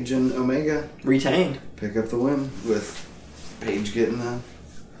 And Paige and Omega retained. Pick up the win with Paige getting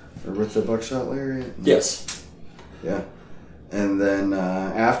with the buckshot lariat. Yes. Yeah. And then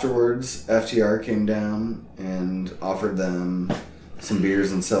afterwards, FTR came down and offered them some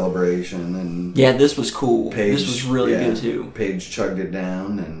beers in celebration. And yeah, this was cool. Paige, this was really good too. Paige chugged it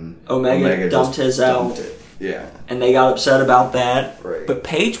down, and Omega dumped his out. Yeah. And they got upset about that. Right. But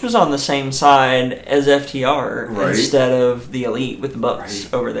Paige was on the same side as FTR instead of the Elite with the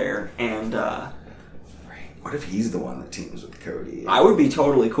Bucks over there. And what if he's the one that teams with Cody? I would be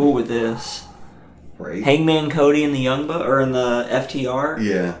totally cool with this. Right. Hangman Cody in the Young Bucks, or in the FTR.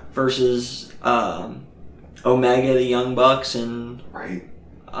 Yeah. Versus Omega, the Young Bucks, and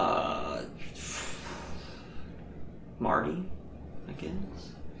Marty, I guess.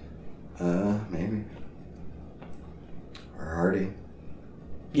 Maybe. Or Hardy.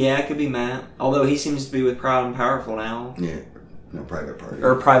 Yeah, it could be Matt. Although he seems to be with Proud and Powerful now. Yeah. No, Private Party.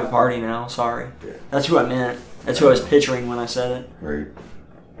 Or Private Party now, sorry. Yeah. That's who I meant. That's who I was picturing when I said it. Right.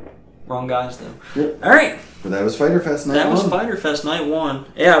 Wrong guys, though. Yep. Alright. But that was Fyter Fest Night 1. That was Fyter Fest Night 1.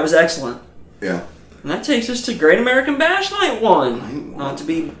 Yeah, it was excellent. Yeah. And that takes us to Great American Bash Night 1. Not to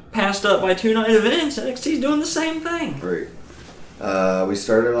be passed up by 2 night events. NXT's doing the same thing. Right. We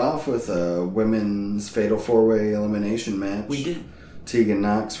started off with a women's Fatal 4-Way elimination match. We did. Tegan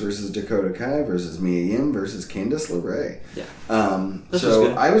Nox versus Dakota Kai versus Mia Yim versus Candice LeRae. Yeah. This was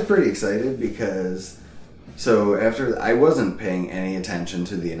good. I was pretty excited because... So after... I wasn't paying any attention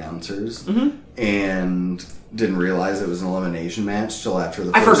to the announcers. Mm-hmm. And... didn't realize it was an elimination match till after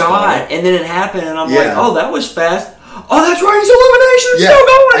the first I forgot, call. And then it happened, and I'm like, oh, that was fast. Oh, that's right, it's elimination, it's still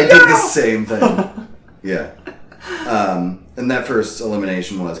going, I did the same thing. Yeah. And that first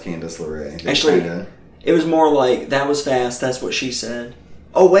elimination was Candice LeRae. Actually, it was more like, that was fast, that's what she said.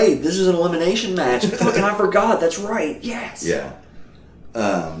 Oh, wait, this is an elimination match. Fucking, I forgot, that's right, yes. Yeah.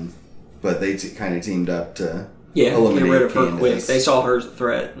 But they kind of teamed up to eliminate get rid of her Candice. Quick. They saw her as a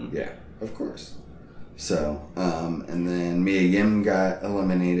threat. Yeah, of course. So, and then Mia Yim got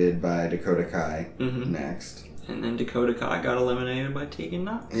eliminated by Dakota Kai next. And then Dakota Kai got eliminated by Tegan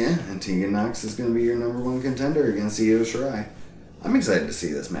Nox. Yeah, and Tegan Nox is going to be your number 1 contender against Io Shirai. I'm excited to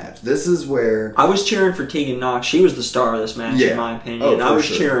see this match. This is where... I was cheering for Tegan Nox. She was the star of this match, in my opinion. Oh, I was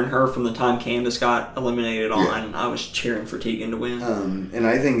cheering her from the time Candice got eliminated on. I was cheering for Tegan to win. And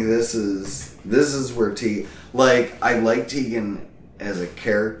I think this is where I like Tegan as a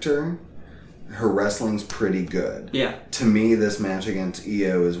character. Her wrestling's pretty good. Yeah. To me, this match against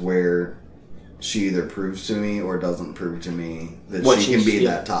Io is where she either proves to me or doesn't prove to me that she can be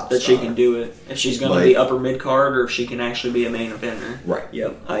that top star. That she can do it. If she's going to be upper mid-card or if she can actually be a main eventer. Right.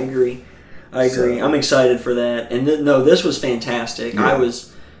 Yep, I agree. I'm excited for that. And this was fantastic. Yeah.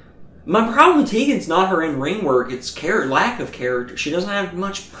 My problem with Tegan's not her in-ring work. It's lack of character. She doesn't have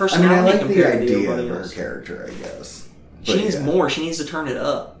much personality compared to everybody else. I like the idea of her character, I guess. She needs more. She needs to turn it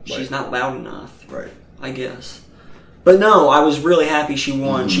up. Right. She's not loud enough. Right. I guess. But no, I was really happy she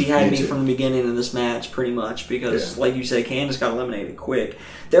won. She had me from the beginning of this match, pretty much, because, like you say, Candice got eliminated quick.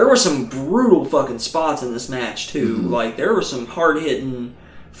 There were some brutal fucking spots in this match, too. Mm-hmm. Like, there were some hard-hitting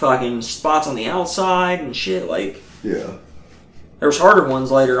fucking spots on the outside and shit. Like, yeah. There was harder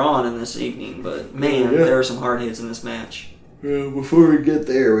ones later on in this evening, but, man, there were some hard hits in this match. Before we get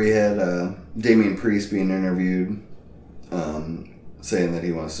there, we had Damian Priest being interviewed, saying that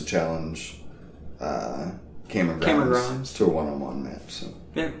he wants to challenge Cameron Grimes to a one-on-one match. So.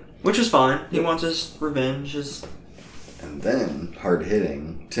 Yeah, which is fine. He wants his revenge. And then,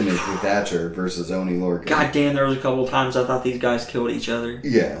 hard-hitting, Timothy Thatcher versus Oney Lorcan. God damn, there was a couple of times I thought these guys killed each other.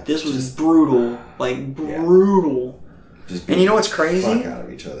 Yeah. This was brutal. Like, brutal. Just and you know what's crazy? Fuck out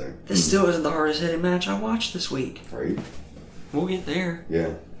of each other. This still isn't the hardest-hitting match I watched this week. Right. We'll get there.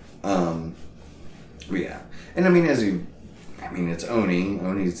 Yeah. Yeah. And I mean, it's Oney.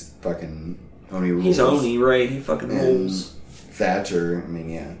 Oney's fucking... Oney rules. He's Oney, right? He fucking rules. Thatcher, I mean,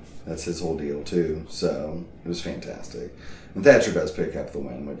 yeah, that's his whole deal too. So it was fantastic. And Thatcher does pick up the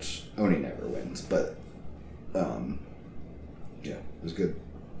win, which Oni never wins, but yeah, it was good.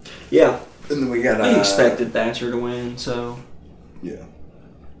 Yeah. And then we got. I expected Thatcher to win, so. Yeah.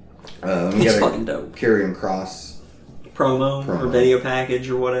 He's fucking dope. Karrion Kross promo or video package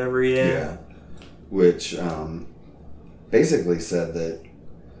or whatever, yeah. Which basically said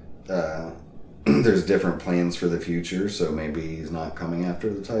that there's different plans for the future, so maybe he's not coming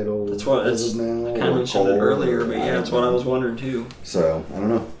after the title. That's what I kind of mentioned it earlier, but yeah, that's what I was wondering too. So, I don't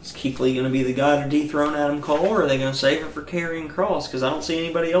know. Is Keith Lee going to be the guy to dethrone Adam Cole, or are they going to save it for Karrion Kross? Because I don't see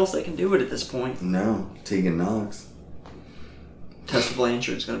anybody else that can do it at this point. No, Tegan Nox. Tessa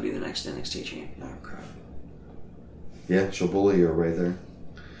Blanchard's going to be the next NXT champion. Oh, crap. Yeah, she'll bully your way there.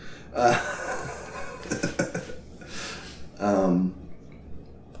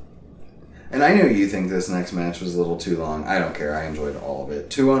 And I know you think this next match was a little too long. I don't care. I enjoyed all of it.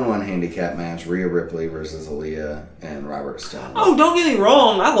 2-on-1 handicap match. Rhea Ripley versus Aaliyah and Robert Stone. Oh, don't get me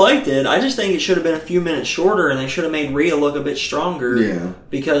wrong. I liked it. I just think it should have been a few minutes shorter, and they should have made Rhea look a bit stronger. Yeah.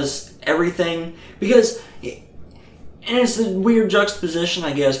 Because everything... And it's a weird juxtaposition,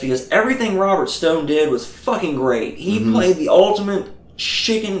 I guess, because everything Robert Stone did was fucking great. He played the ultimate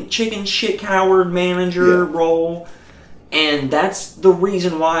chicken shit coward manager role, and that's the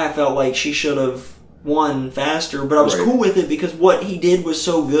reason why I felt like she should have won faster. But I was cool with it because what he did was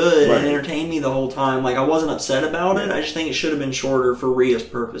so good and entertained me the whole time. Like, I wasn't upset about it. I just think it should have been shorter for Rhea's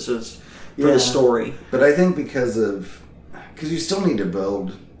purposes for the story. But I think because you still need to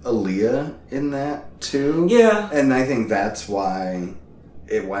build Aaliyah in that too. Yeah. And I think that's why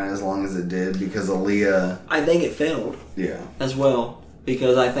it went as long as it did, because Aaliyah... I think it failed. Yeah. As well.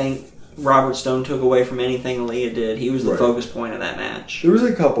 Because I think Robert Stone took away from anything Aaliyah did. He was the focus point of that match. There was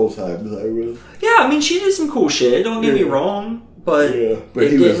a couple times I was... Yeah, I mean, she did some cool shit, don't get me wrong. But, it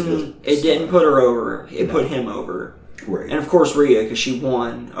didn't put her over. It put him over. Right. And of course Rhea, because she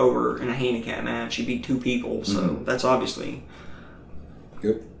won over in a handicap match. She beat 2 people, so that's obviously...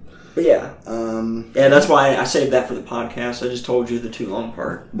 Yep. But yeah. That's why I saved that for the podcast. I just told you the too long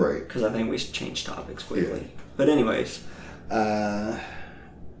part. Right. Because I think we should change topics quickly. Yeah. But anyways.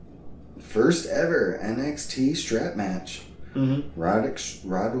 First ever NXT strap match. Roderick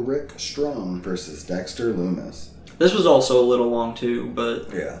Strong versus Dexter Lumis. This was also a little long too, but...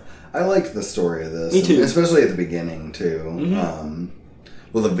 Yeah. I liked the story of this. Me too. Especially at the beginning too.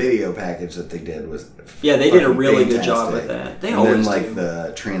 Well, the video package that they did was they did a really good job with that. They always do.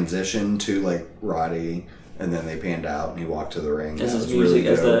 The transition to Roddy, and then they panned out and he walked to the ring. As his music,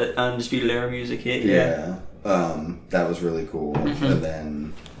 as the Undisputed Era music hit. Yeah. That was really cool. And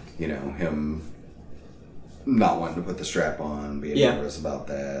then, him not wanting to put the strap on, being nervous about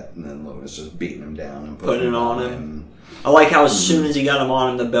that, and then Lumis just beating him down and putting it on him. I like how as soon as he got him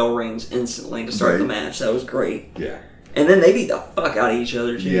on him, the bell rings instantly to start the match. That was great. Yeah. And then they beat the fuck out of each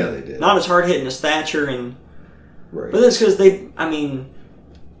other, too. Yeah, they did. Not as hard hitting as Thatcher and... Right. But that's because they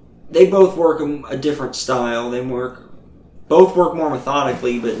both work a different style. Both work more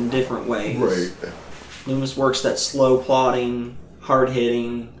methodically, but in different ways. Right. Lumis works that slow plotting, hard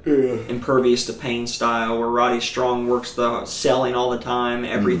hitting, impervious to pain style, where Roddy Strong works the selling all the time,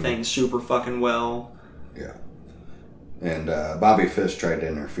 everything super fucking well. Yeah. And Bobby Fish tried to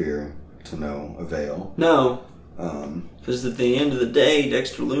interfere to no avail. No. Because at the end of the day,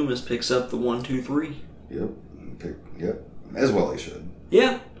 Dexter Lumis picks up the 1, 2, 3. Yep. As well he should.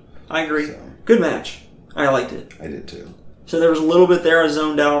 Yeah, I agree. So, good match. I liked it. I did too. So there was a little bit there I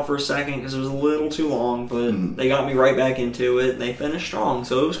zoned out for a second because it was a little too long, but they got me right back into it, and they finished strong,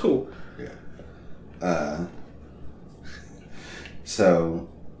 so it was cool. Yeah. So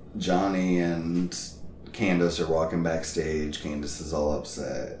Johnny and Candice are walking backstage. Candice is all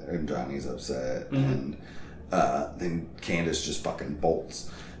upset, and Johnny's upset, and then Candice just fucking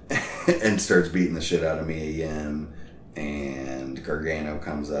bolts and starts beating the shit out of Mia Yim, and Gargano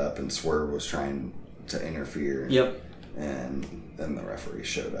comes up, and Swerve was trying to interfere. Yep. And then the referee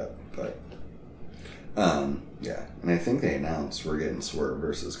showed up, but yeah, and I think they announced we're getting Swerve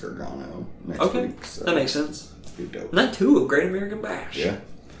versus Gargano next week. So that makes sense. Be dope. Not 2 of Great American Bash. Yeah.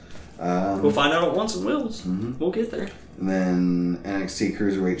 We'll find out at Once and Wills. We'll get there. And then NXT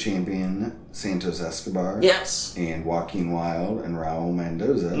Cruiserweight Champion Santos Escobar. Yes. And Joaquin Wilde and Raul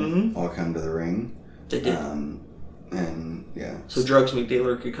Mendoza all come to the ring. They did. And yeah. So Drugs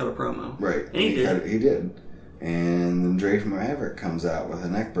McDealer could cut a promo. Right. And he did. He did. And then Drake Maverick comes out with a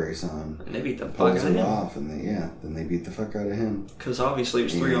neck brace on. And they beat the fuck out of him. Off, and then they beat the fuck out of him. Because obviously it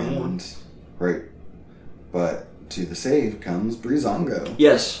was 3-on-1. Right. But to the save comes Breezango.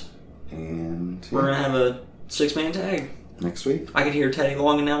 Yes. And we're going to have a 6-man tag. next week. I could hear Teddy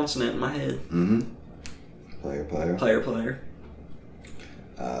Long announcing it in my head. Mm-hmm. Player.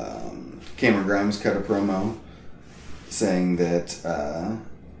 Cameron Grimes cut a promo saying that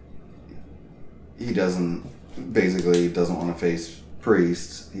he doesn't want to face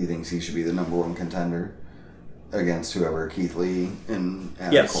Priest. He thinks he should be the number one contender against whoever, Keith Lee and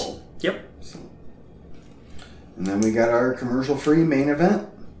Adam Cole. Yep. So. And then we got our commercial-free main event.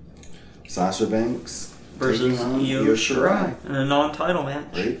 Sasha Banks versus Io Shirai in a non-title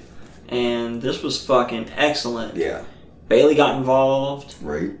match. Right. And this was fucking excellent. Yeah. Bayley got involved.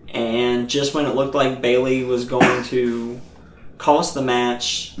 Right. And just when it looked like Bayley was going to cost the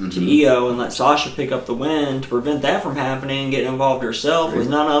match to Io and let Sasha pick up the win, to prevent that from happening and getting involved herself was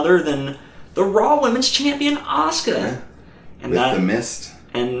none other than the Raw Women's Champion, Asuka. Yeah. And with the mist.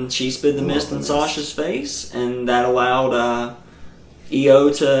 And she spit the mist in Sasha's face, and that allowed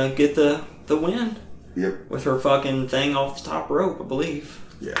Io to get the win. Yep. With her fucking thing off the top rope, I believe.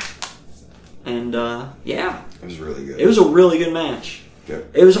 Yeah. And, yeah. It was really good. It was a really good match.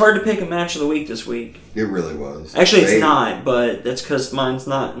 Yep. It was hard to pick a match of the week this week. It really was. Actually, it's not, but that's because mine's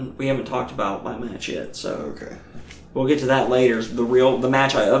not. We haven't talked about my match yet, so. Okay. We'll get to that later. The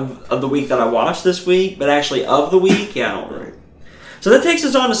match of the week that I watched this week, but actually of the week, yeah, I don't know. Right. So that takes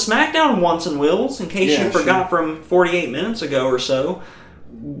us on to SmackDown Once and Wills. In case you forgot from 48 minutes ago or so,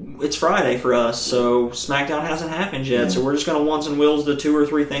 it's Friday for us, so SmackDown hasn't happened yet. So we're just going to Once and Wills the 2 or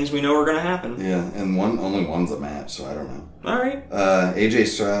 3 things we know are going to happen. Yeah, and only one's a match, so I don't know. All right. AJ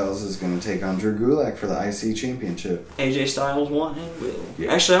Styles is going to take on Drew Gulak for the IC Championship. AJ Styles won and will.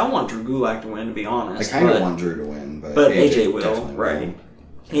 Yeah. Actually, I want Drew Gulak to win, to be honest. I kind of want Drew to win, but AJ will, right?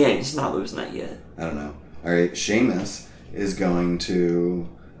 Yeah, he's not losing that yet. I don't know. All right, Sheamus is going to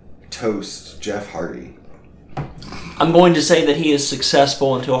toast Jeff Hardy. I'm going to say that he is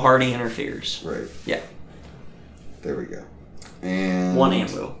successful until Hardy interferes. Right. Yeah. There we go. And one and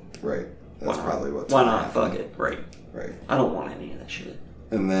will. Right. That's probably what's Why not? Fuck it. Right. Right. I don't want any of that shit.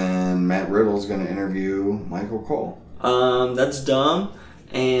 And then Matt Riddle's going to interview Michael Cole. That's dumb.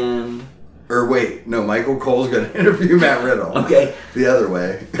 And... Or wait, no, Michael Cole's going to interview Matt Riddle. Okay. The other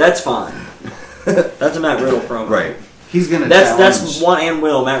way. That's fine. That's a Matt Riddle promo. Right. He's going to That's one and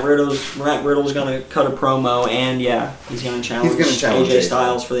will. Matt Riddle's going to cut a promo, and yeah, he's going to challenge AJ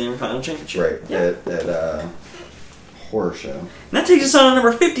Styles for the Intercontinental Championship. Right. Yeah. At Horror Show. And that takes us on to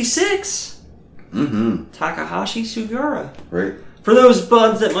number 56. Mm-hmm. Takahashi Sugiura. Right. For those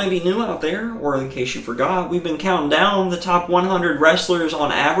buds that might be new out there, or in case you forgot, we've been counting down the top 100 wrestlers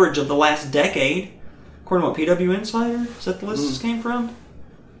on average of the last decade. According to what, PW Insider? Is that the list this came from?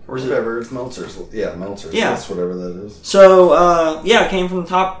 Or is whatever, it's Meltzer's. Yeah, Meltzer's. Yeah. That's whatever that is. So, it came from the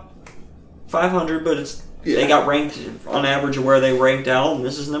top 500, but they got ranked on average of where they ranked out, and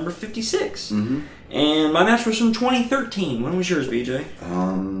this is number 56. Mm-hmm. And my match was from 2013. When was yours, BJ? I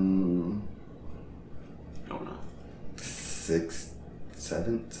don't know. 16.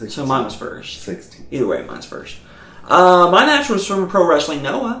 So mine was first. 16. Either way, mine's first. My match was from Pro Wrestling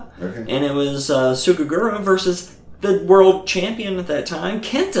Noah. Okay. And it was Sugagura versus the world champion at that time,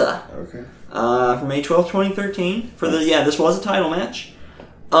 Kenta. Okay. From May 12th, 2013. This was a title match.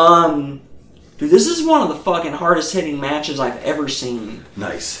 Dude, this is one of the fucking hardest hitting matches I've ever seen.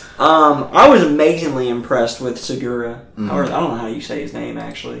 Nice. I was amazingly impressed with Sugura. Mm-hmm. I don't know how you say his name,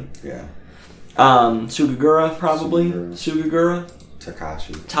 actually. Yeah. Sugagura, probably. Sugagura.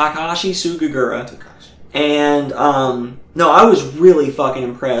 Takashi Sugagura. And, I was really fucking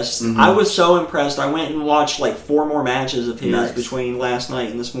impressed. Mm-hmm. I was so impressed, I went and watched like 4 more matches of his between last night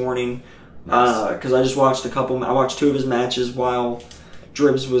and this morning. Because I just watched I watched 2 of his matches while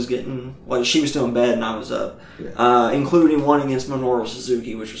Dribs was she was still in bed and I was up. Yeah. Including one against Minoru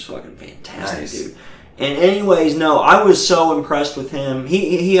Suzuki, which was fucking fantastic, dude. And anyways, I was so impressed with him.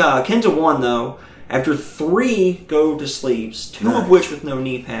 Kenta won, though, after 3 go-to-sleeps, 2 of which with no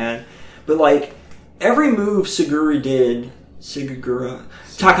knee pad. But, every move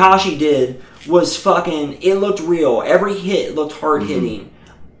Takahashi did was fucking, it looked real. Every hit looked hard-hitting.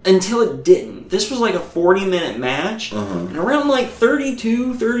 Until it didn't. This was like a 40-minute match. And around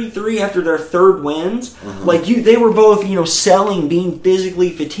 32, 33 after their 3rd wins, they were both, selling, being physically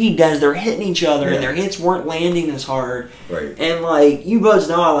fatigued as they're hitting each other and their hits weren't landing as hard. Right. And you buds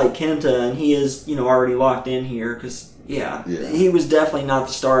know I like Kenta and he is, already locked in here because, he was definitely not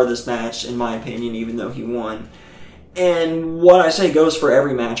the star of this match in my opinion, even though he won. And what I say goes for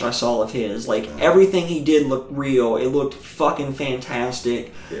every match I saw of his. Everything he did looked real. It looked fucking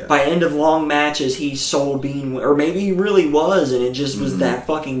fantastic. Yeah. By end of long matches, he sold being... Or maybe he really was, and it just was that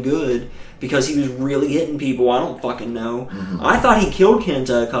fucking good because he was really hitting people. I don't fucking know. Mm-hmm. I thought he killed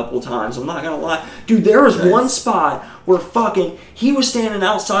Kenta a couple times. I'm not gonna lie. Dude, there was one spot where fucking he was standing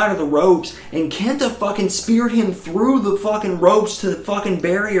outside of the ropes and Kenta fucking speared him through the fucking ropes to the fucking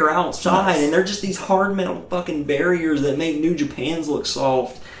barrier outside. And they're just these hard metal fucking barriers that make New Japan's look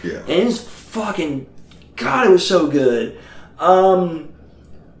soft. Yeah. And it's fucking... God, it was so good.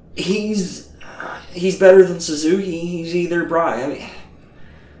 He's better than Suzuki. He's either Brian. I mean,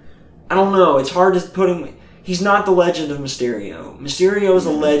 I don't know. It's hard to put him... He's not the legend of Mysterio. Mysterio is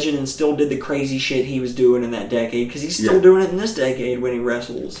a legend and still did the crazy shit he was doing in that decade, because he's still doing it in this decade when he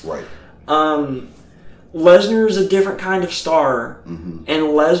wrestles. Right. Lesnar is a different kind of star, and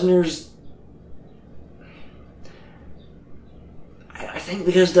Lesnar's... I think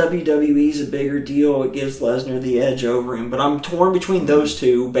because WWE's a bigger deal, it gives Lesnar the edge over him. But I'm torn between those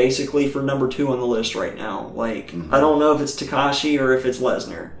two, basically, for number 2 on the list right now. Like, I don't know if it's Takashi or if it's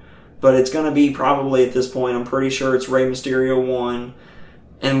Lesnar. But it's going to be probably, at this point, I'm pretty sure it's Rey Mysterio 1,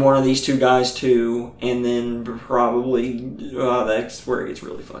 and one of these two guys 2, and then probably, that's where it gets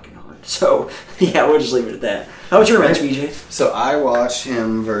really fucking hard. So, yeah, we'll just leave it at that. How was your match, BJ? So I watched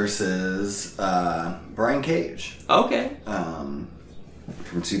him versus Brian Cage. Okay.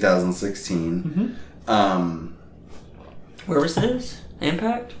 From 2016. Where was this?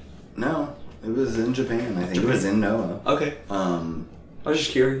 Impact? No, it was in Japan. I think it was in Noah. Okay. I was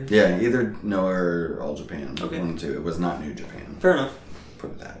just curious. Yeah, either Noah or All Japan. Okay. One of the two. It was not New Japan. Fair enough. Put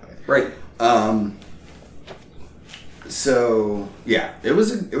it that way. Right. So yeah, it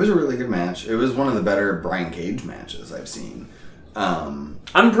was a really good match. It was one of the better Brian Cage matches I've seen. I'm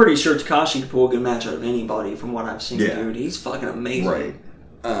pretty sure Takashi could pull a good match out of anybody from what I've seen, dude. He's fucking amazing. Right.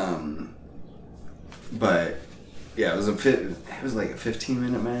 But yeah, it was like a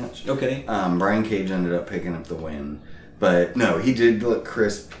 15-minute match. Okay. Brian Cage ended up picking up the win. But no, he did look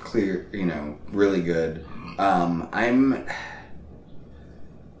crisp, clear, really good. I'm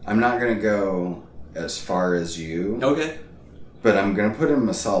not gonna go as far as you. Okay. But I'm gonna put him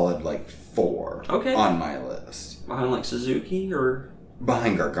a solid 4. Okay. On my list. Behind Suzuki or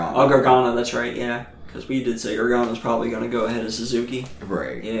behind Gargano. Oh, Gargano, that's right. Yeah, because we did say Gargano's probably gonna go ahead of Suzuki.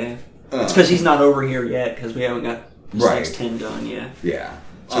 Right. Yeah. It's because he's not over here yet because we haven't got his next 10 done yet. Yeah.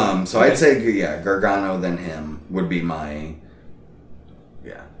 So I'd say, Gargano then him would be mine.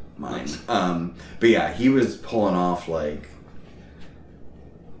 Nice. But yeah, he was pulling off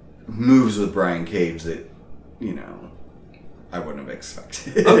moves with Brian Cage that, I wouldn't have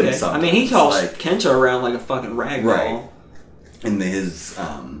expected. Okay. I mean, he tossed Kenta around like a fucking rag doll. Right. And his,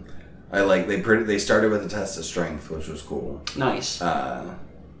 they started with a test of strength, which was cool. Nice.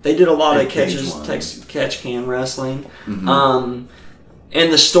 They did a lot of catch can wrestling. And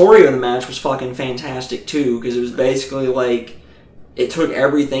the story of the match was fucking fantastic, too, because it was basically it took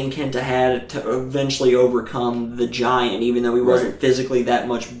everything Kenta had to eventually overcome the Giant, even though he wasn't physically that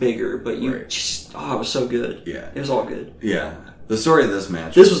much bigger. But it was so good. Yeah. It was all good. Yeah. The story of this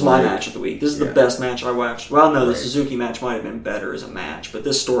match... This was my match of the week. This is the best match I watched. Well, no, the Suzuki match might have been better as a match, but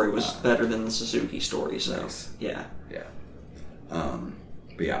this story was better than the Suzuki story, so... Nice. Yeah. Yeah.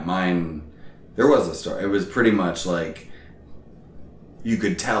 But yeah, mine... There was a story. It was pretty much you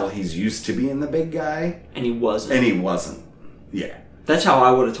could tell he's used to being the big guy. And he wasn't. Yeah. That's how I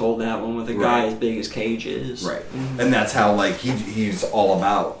would have told that one with a guy as big as Cage is. Right. Mm-hmm. And that's how, he's all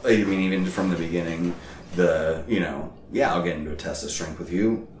about, I mean, even from the beginning, I'll get into a test of strength with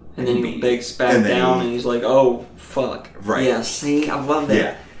you. And then he bakes back down and he's like, oh, fuck. Right. Yeah, see, I love that.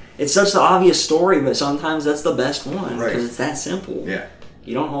 Yeah. It's such the obvious story, but sometimes that's the best one. Right. Because it's that simple. Yeah.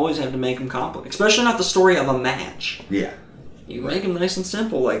 You don't always have to make them complicated. Especially not the story of a match. Yeah. You make them nice and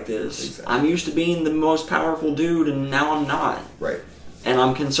simple like this. Exactly. I'm used to being the most powerful dude, and now I'm not. Right. And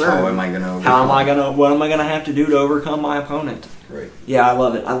I'm concerned. What am I gonna have to do to overcome my opponent? Right. Yeah, I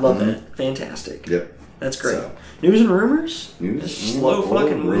love it. I love that. Fantastic. Yep. That's great. So, news and rumors? News. Slow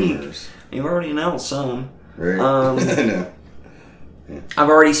fucking week. We've already announced some. Right. I know. Yeah. I've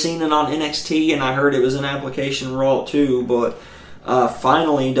already seen it on NXT, and I heard it was an application Raw too, but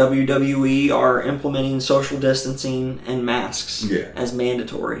finally WWE are implementing social distancing and masks as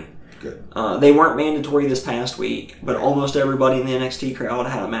mandatory. Good. They weren't mandatory this past week, but almost everybody in the NXT crowd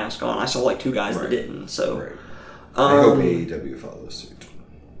had a mask on. I saw 2 guys that didn't. So, I hope AEW follows suit.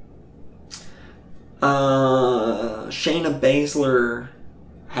 Shayna Baszler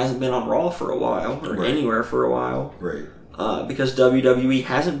hasn't been on Raw for a while, or anywhere for a while. Right. Because WWE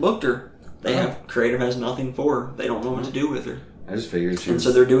hasn't booked her. They have creative has nothing for her. They don't know what to do with her. I just figured she was...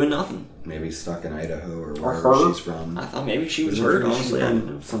 And so they're doing nothing. Maybe stuck in Idaho or wherever she's from. I thought maybe she was hurt, honestly.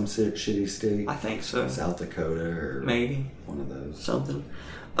 Some shitty state. I think so. South Dakota or... Maybe. One of those. Something.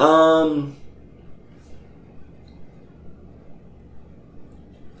 Cody's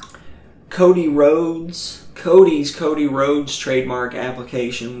Cody Rhodes trademark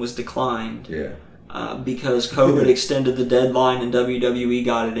application was declined. Yeah. Because COVID extended the deadline and WWE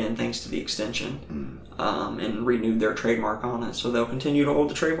got it in thanks to the extension. And renewed their trademark on it. So they'll continue to hold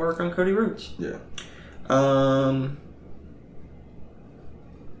the trademark on Cody Rhodes. Yeah.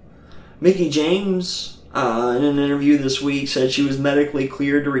 Mickie James, in an interview this week, said she was medically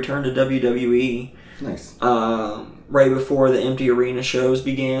cleared to return to WWE. Nice. Right before the empty arena shows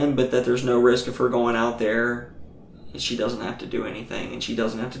began, but that there's no risk of her going out there. She doesn't have to do anything, and she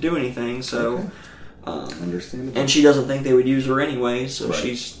doesn't have to do anything, so... Okay. Understandable. And she doesn't think they would use her anyway, so right.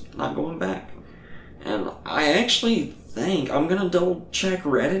 She's not going back. And I actually think, I'm going to double check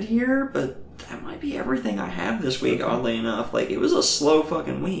Reddit here, but that might be everything I have this week, oddly enough. Like, it was a slow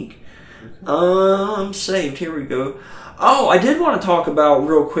fucking week. I'm saved. Here we go. Oh, I did want to talk about,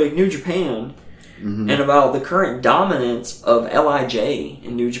 real quick, New Japan. And about the current dominance of LIJ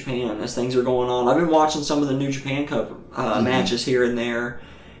in New Japan as things are going on. I've been watching some of the New Japan Cup matches here and there.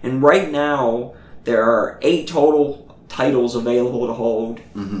 And right now, there are 8 total titles available to hold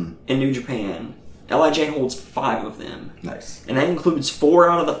in New Japan. LIJ holds 5 of them. Nice. And that includes 4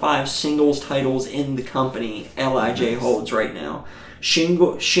 out of the 5 singles titles in the company LIJ holds right now.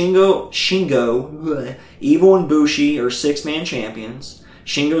 Shingo, Evil and Bushi are 6-man champions.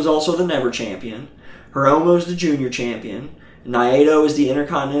 Shingo's also the Never champion. Hiromu's the Junior champion. Naito is the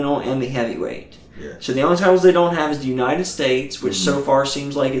Intercontinental and the Heavyweight. Yeah. So the only titles they don't have is the United States, which so far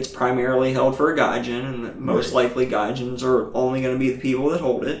seems like it's primarily held for a Gaijin, and most likely Gaijins are only going to be the people that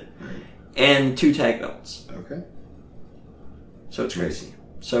hold it. Right. And 2 tag belts. Okay. So it's crazy.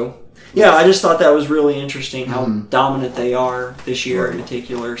 So, yeah, I just thought that was really interesting how dominant they are this year in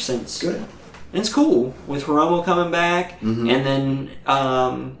particular since... Good. And it's cool with Hiromu coming back and then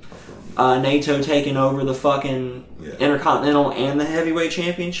Naito taking over the fucking Intercontinental and the Heavyweight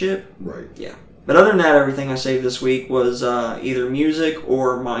Championship. Right. Yeah. But other than that, everything I saved this week was either music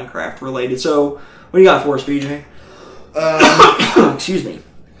or Minecraft related. So, what do you got for us, BJ? Excuse me.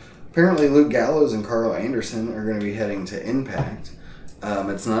 Apparently, Luke Gallows and Carl Anderson are going to be heading to Impact.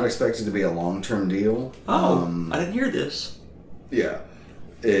 It's not expected to be a long-term deal. Oh, I didn't hear this. Yeah.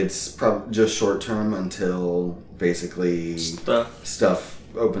 It's probably just short-term until basically stuff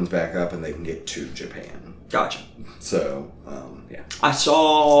opens back up and they can get to Japan. Gotcha. So, yeah. I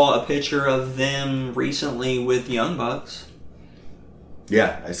saw a picture of them recently with Young Bucks.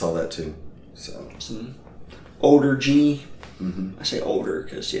 Yeah, I saw that too. So some older G. I say older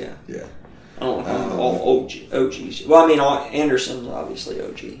because yeah. I don't know all OGs. Well, I mean, Anderson's obviously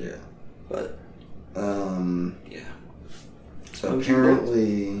OG. Yeah. But yeah. So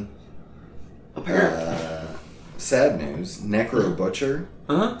apparently, sad news. Necro Butcher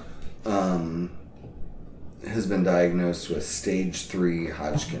has been diagnosed with stage 3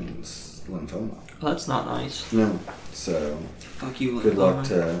 Hodgkin's lymphoma. Well, that's not nice. No. So fuck you, lymphoma. Good luck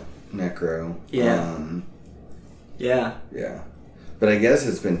to Necro. Yeah. Yeah. But I guess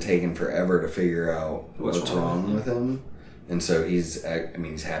it's been taking forever to figure out what's wrong with him. And so he's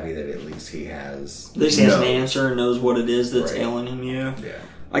happy that at least he has... At least he has an answer and knows what it is that's ailing him, Yeah.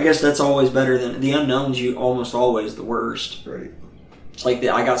 I guess that's always better than... The unknown's almost always the worst. Right. It's like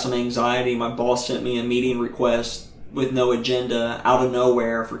I got some anxiety. My boss sent me a meeting request with no agenda out of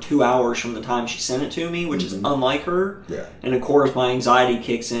nowhere for 2 hours from the time she sent it to me, which is unlike her. Yeah. And of course my anxiety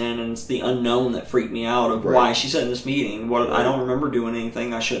kicks in and it's the unknown that freaked me out of why she said in this meeting. I don't remember doing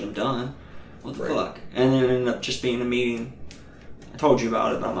anything I shouldn't have done. What the fuck? And then it ended up just being a meeting. I told you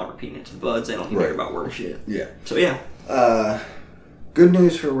about it, but I'm not repeating it to the buds. They don't hear about work shit. Yeah. So yeah. Good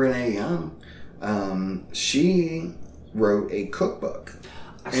news for Renee Young. She wrote a cookbook.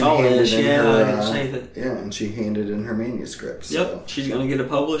 I saw this, I didn't say that. Yeah, and she handed in her manuscript. So. Yep, she's going to get a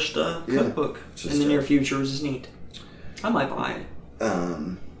published cookbook in the near future, which is neat. I might buy it.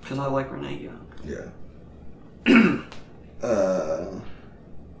 Because I like Renee Young. Yeah.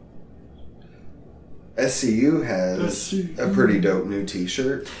 SCU has a pretty dope new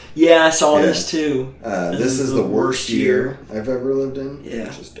t-shirt. Yeah, I saw this too. This is the worst year I've ever lived in. Yeah.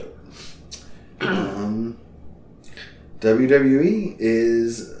 Which is dope. WWE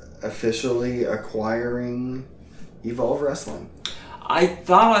is officially acquiring Evolve Wrestling. I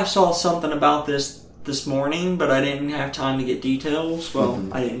thought I saw something about this morning, but I didn't have time to get details. Well,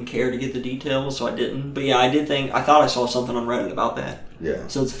 I didn't care to get the details, so I didn't. But yeah, I thought I saw something on Reddit about that. Yeah.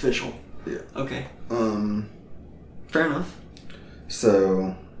 So it's official. Yeah. Okay. Fair enough.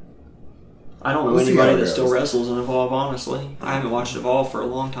 So... I don't know anybody that still wrestles in Evolve, honestly. I haven't watched Evolve for a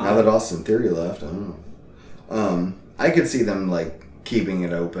long time. Now that Austin Theory left, I don't know. I could see them, keeping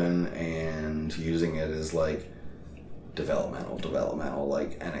it open and using it as like developmental,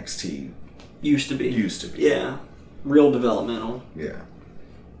 like NXT used to be. Yeah, real developmental. Yeah.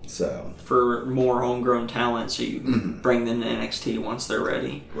 So for more homegrown talent, so you bring them to NXT once they're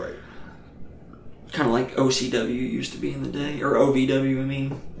ready. Right. Kind of like OCW used to be in the day, or OVW, I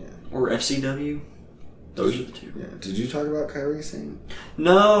mean, or FCW. Those are the two. Yeah. Did you talk about Kairi Sane?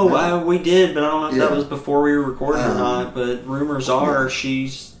 No, we did, but I don't know if that was before we were recording or not. But rumors are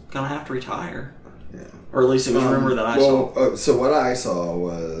she's gonna have to retire. Yeah. Or at least it was a rumor that I saw. So what I saw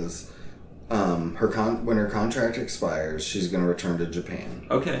was when her contract expires, she's gonna return to Japan.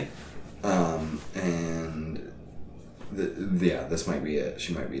 Okay. And this might be it.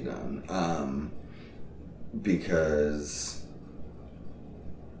 She might be done. Because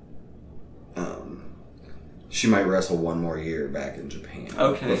she might wrestle one more year back in Japan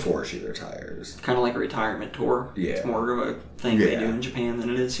before she retires. Kind of like a retirement tour. Yeah. It's more of a thing they do in Japan than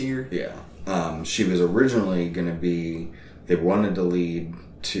it is here. Yeah. She was originally going to be... They wanted to lead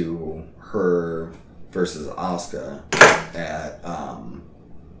to her versus Asuka at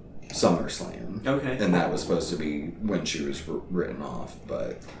SummerSlam. Okay. And that was supposed to be when she was written off,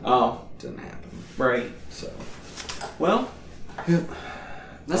 but didn't happen. Right. So. Well,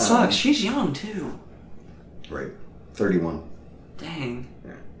 that sucks. She's young, too. Right. 31. Dang.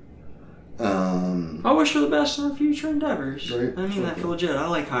 Yeah. I wish her the best in her future endeavors. Right. I mean, that's legit. I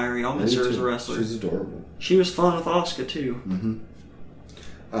like Kairi. I'll miss her as a wrestler. She's adorable. She was fun with Asuka, too.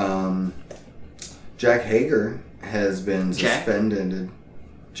 Mm-hmm. Jack Hager has been suspended.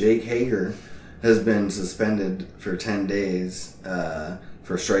 Jake Hager has been suspended for 10 days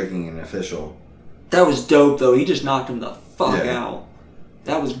for striking an official. That was dope, though. He just knocked him the fuck out.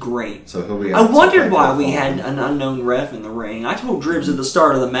 That was great. So he'll be. I wondered why we had an unknown ref in the ring. I told Dribs at the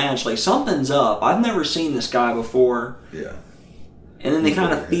start of the match, like, something's up. I've never seen this guy before. Yeah. And then they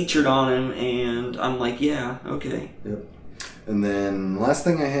kind of featured on him, and I'm like, yeah, okay. Yep. And then last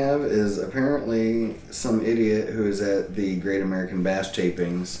thing I have is apparently some idiot who is at the Great American Bash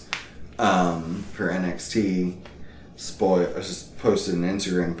tapings for NXT just posted an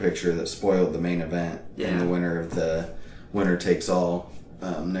Instagram picture that spoiled the main event and the winner of the winner takes all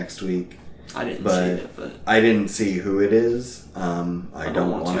next week. I didn't see it, but I didn't see who it is. I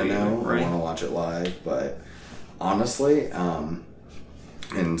don't want to know. Right. I want to watch it live, but honestly,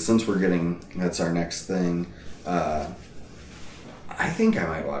 and since that's our next thing. I think I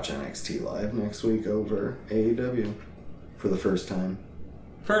might watch NXT live next week over AEW for the first time.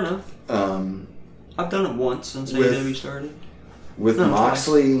 Fair enough. I've done it once since AEW started. With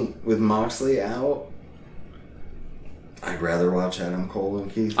Moxley out, I'd rather watch Adam Cole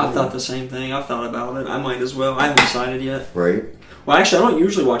and Keith Lee. I thought the same thing. I've thought about it. I might as well. I haven't decided yet. Right. Well, actually, I don't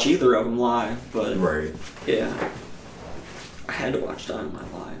usually watch either of them live, but right. Yeah, I had to watch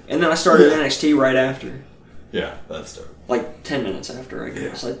Dynamite live, and then I started NXT right after. Yeah, that's dope. Like 10 minutes after, I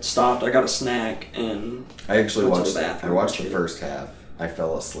guess. I stopped. I got a snack, and I actually watched the first half. I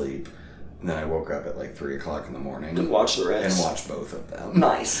fell asleep, and then I woke up at like 3 o'clock in the morning and watched the rest. And watched both of them.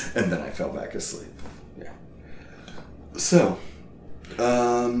 Nice. And then I fell back asleep. Yeah. So,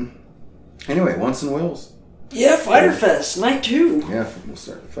 anyway, Once and Wills. Yeah, Fyter Fest, night 2. Yeah, we'll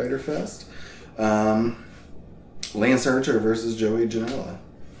start with Fyter Fest. Lance Archer versus Joey Janela.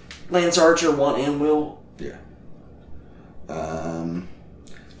 Lance Archer won and will. Yeah.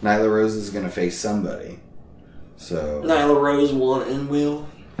 Nyla Rose is going to face somebody. So Nyla Rose won and will.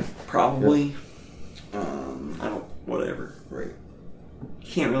 Probably. Yep. Whatever. Right. You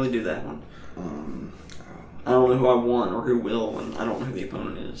can't really do that one. I don't know who I want or who will, and I don't know who the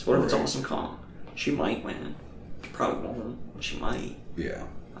opponent is. What if it's Awesome Kong? She might win. She probably won't. She might. Yeah.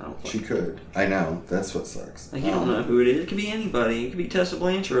 I don't She could. I know. That's what sucks. Like, you don't know who it is. It could be anybody. It could be Tessa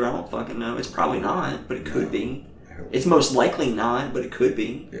Blanchard. I don't fucking know. It's probably not, but it could be. It's most likely not, but it could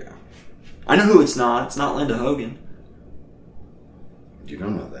be. Yeah. I know who it's not. It's not Linda Hogan. You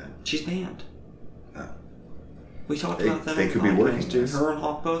don't know that. She's banned. Oh. We talked about that. They could be working us. Her and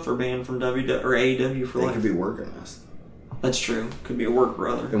Hawk both are banned from AEW for life. They could be working us. That's true. Could be a work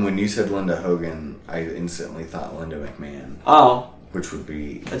brother. And when you said Linda Hogan, I instantly thought Linda McMahon. Oh. Which would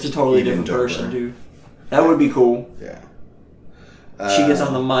be... That's a totally different person, dude. That would be cool. Yeah. She gets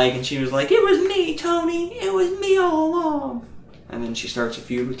on the mic and she was like, "It was me, Tony. It was me all along." And then she starts a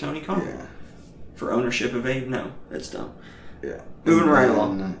feud with Tony Khan. Yeah. For ownership of AEW. No, that's dumb. Yeah. Moving right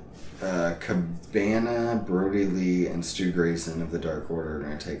along. Cabana, Brody Lee, and Stu Grayson of the Dark Order are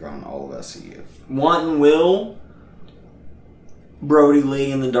going to take on all of SCU. One will... Brody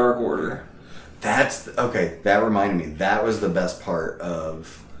Lee and the Dark Order. Okay, that reminded me. That was the best part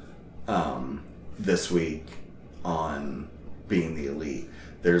of this week on being the Elite.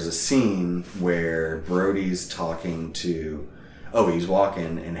 There's a scene where Brody's talking to... he's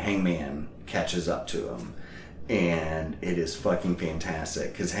walking, and Hangman catches up to him. And it is fucking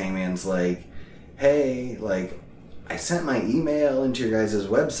fantastic, because Hangman's like, hey, like, I sent my email into your guys'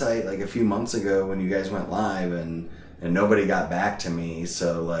 website, like, a few months ago when you guys went live, and nobody got back to me,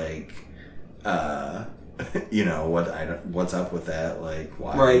 so, like, what's up with that? Like,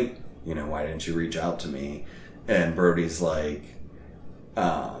 why... Right. Why didn't you reach out to me? And Brody's like,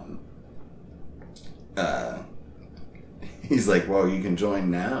 he's like, well, you can join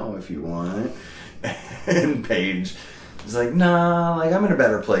now if you want. And Paige is like, nah, like, I'm in a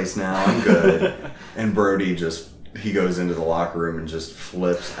better place now. I'm good. And Brody he goes into the locker room and just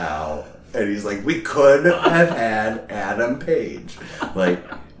flips out. And he's like, we could have had Adam Page. Like,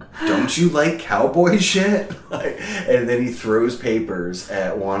 don't you like cowboy shit? And then he throws papers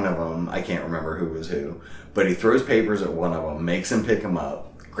at one of them. I can't remember who was who. But he throws papers at one of them, makes him pick him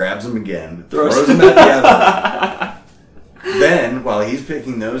up, grabs him again, throws him at the other. Then, while he's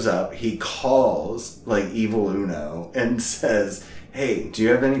picking those up, he calls, like, Evil Uno and says, hey, do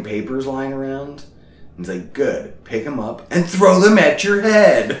you have any papers lying around? And he's like, good. Pick them up and throw them at your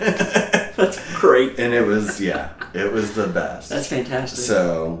head. That's great. And it was the best. That's fantastic.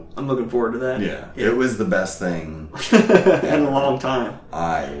 So I'm looking forward to that. Yeah. It was the best thing in a long time.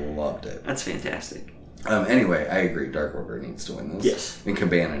 I loved it. That's fantastic. Anyway, I agree. Dark Order needs to win this. Yes. And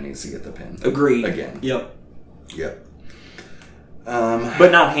Cabana needs to get the pin. Agreed. Again. Yep.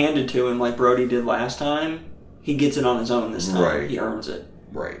 But not handed to him like Brody did last time. He gets it on his own this time. Right. He earns it.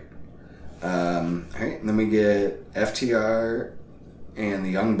 Right. Alright, then we get FTR and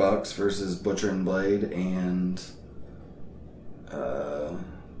the Young Bucks versus Butcher and Blade and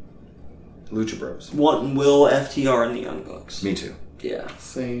Lucha Bros. Want and Will, FTR, and the Young Bucks. Me too. Yeah.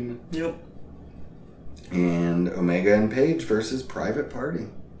 Same. Yep. And Omega and Page versus Private Party.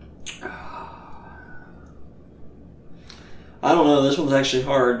 I don't know. This one's actually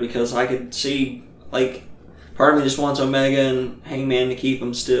hard because I could see, like, part of me just wants Omega and Hangman to keep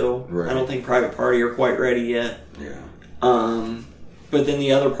them still. Right. I don't think Private Party are quite ready yet. Yeah. But then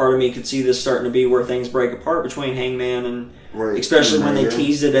the other part of me could see this starting to be where things break apart between Hangman and... Right. Especially when they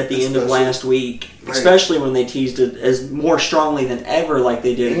teased it at the end of last week. Right. Especially when they teased it as more strongly than ever like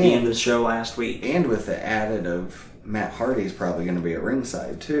they did at the end of the show last week. And with the added of Matt Hardy's probably going to be at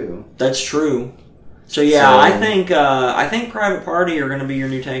ringside, too. That's true. So yeah, I think Private Party are going to be your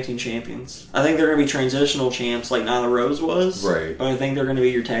new tag team champions. I think they're going to be transitional champs like Nyla Rose was. Right. But I think they're going to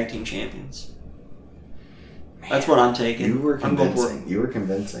be your tag team champions. Man, that's what I'm taking. You were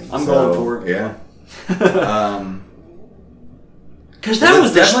convincing. I'm going for it. Yeah. Because that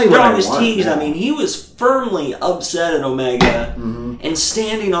was the strongest tease. I mean, he was firmly upset at Omega and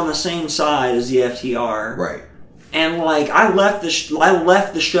standing on the same side as the FTR. Right. And, like, I left the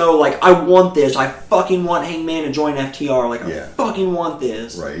show like, I want this. I fucking want Hangman to join FTR. Like, I fucking want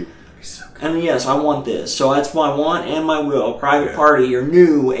this. Right. So and yes, I want this. So that's my want and my will. Private Party, your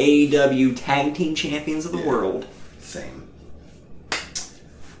new AEW Tag Team Champions of the world. Same.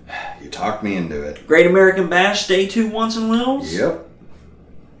 You talked me into it. Great American Bash, Day 2, Once and Wills? Yep.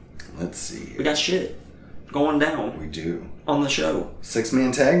 Let's see. We got shit going down. We do. On the show.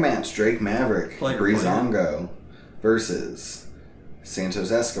 6-man tag match, Drake Maverick, Breezango versus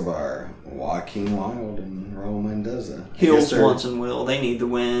Santos Escobar, Joaquin Wilde, and Raul Mendoza. Heels Once and Will. They need the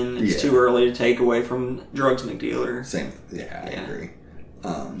win. It's too early to take away from Drugs McDealer. Same. Yeah, I agree.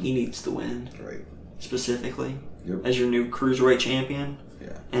 He needs the win. Right. Specifically. Yep. As your new Cruiserweight champion.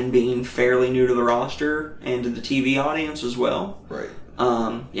 Yeah. And being fairly new to the roster and to the TV audience as well. Right.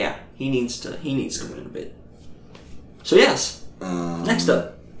 Yeah, he needs to win a bit. So yes. Next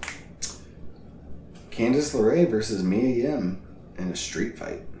up. Candice LeRae versus Mia Yim in a street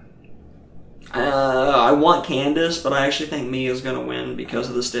fight. I want Candice, but I actually think Mia's going to win because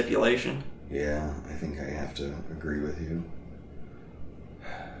of the stipulation. Yeah, I think I have to agree with you.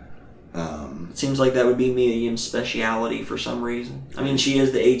 It seems like that would be Mia Yim's speciality for some reason. I mean, she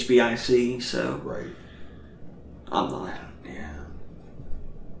is the HBIC, so... Right. I'm not. Yeah.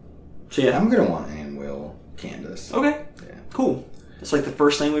 So yeah. I'm going to want and will Candice. Okay. Yeah. Cool. It's like the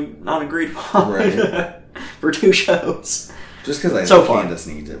first thing we've not agreed upon. Right. For 2 shows. Just because I think Candice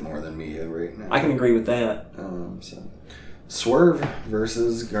needs it more than Mia right now. I can agree with that. So Swerve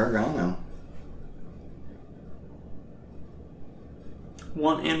versus Gargano.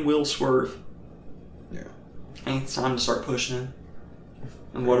 Want and will Swerve. Yeah. I think it's time to start pushing it.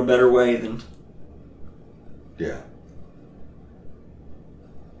 And what a better way than... Yeah.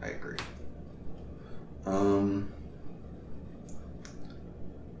 I agree. And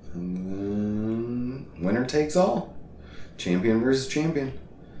then winner takes all. champion versus champion.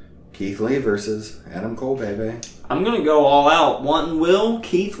 Keith Lee versus Adam Cole, baby. I'm going to go all out. Wanting Will,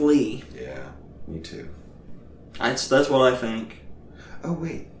 Keith Lee. Yeah, me too. That's what I think. Oh,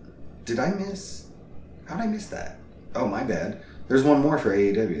 wait. Did I miss? How did I miss that? Oh, my bad. There's one more for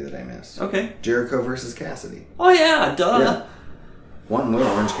AEW that I missed. Okay. Jericho versus Cassidy. Oh, yeah, duh. Yeah. Wanting Will,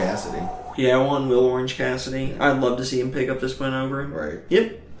 Orange Cassidy. Yeah, Wanting Will, Orange Cassidy. I'd love to see him pick up this win over him. Right.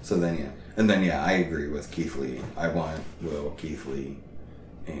 Yep. So then, yeah. And then, yeah, I agree with Keith Lee. I want Will, Keith Lee,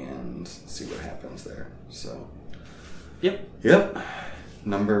 and see what happens there. So. Yep.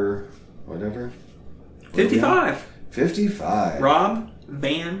 Number, whatever. 55. 55. Rob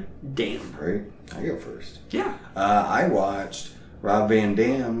Van Dam. Right. I go first. Yeah. I watched Rob Van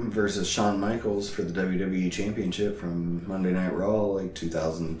Dam versus Shawn Michaels for the WWE Championship from Monday Night Raw, like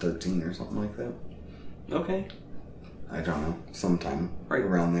 2013 or something like that. Okay. I don't know. Sometime right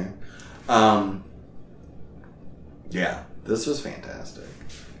around there. Yeah. This was fantastic.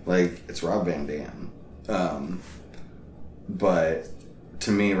 Like, it's Rob Van Dam. But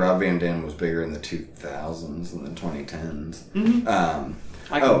to me, Rob Van Dam was bigger in the 2000s than the 2010s. Mm-hmm.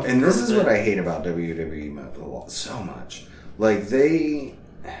 And this is what I hate about WWE so much. Like,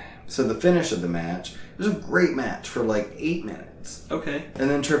 so the finish of the match, it was a great match for like 8 minutes. Okay. And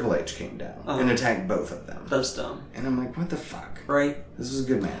then Triple H came down and attacked both of them. That's dumb. And I'm like, what the fuck? Right. This was a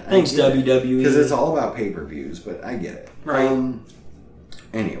good match. Thanks, WWE. Because it's all about pay-per-views, but I get it. Right.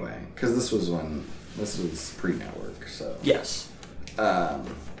 Anyway, because this was pre-network, so. Yes. But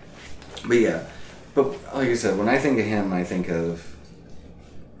yeah. But like I said, when I think of him, I think of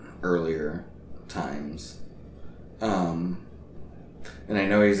earlier times. And I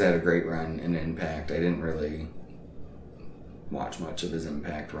know he's had a great run in Impact. I didn't really watch much of his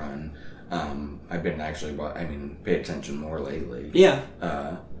Impact run. I've been actually, pay attention more lately. Yeah.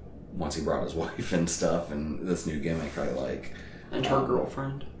 Once he brought his wife and stuff, and this new gimmick I like. And her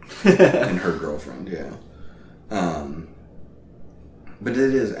girlfriend. And her girlfriend, yeah. But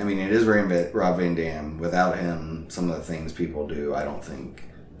it is Rob Van Dam. Without him, some of the things people do, I don't think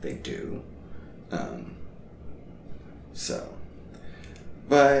they do.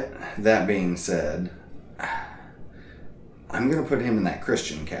 But that being said, I'm going to put him in that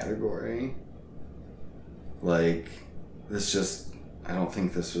Christian category. Like, I don't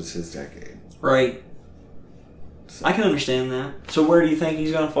think this was his decade. Right. So. I can understand that. So where do you think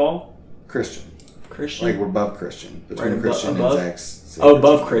he's going to fall? Christian. Like, we're above Christian. Between right, Christian above? and Zach's.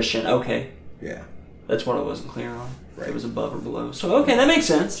 Above Christian. Okay. Yeah. That's what I wasn't clear on. Right. It was above or below. So, okay, that makes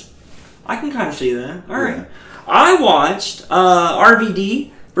sense. I can kind of see that. All right. I watched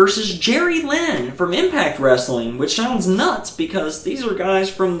RVD versus Jerry Lynn from Impact Wrestling, which sounds nuts because these are guys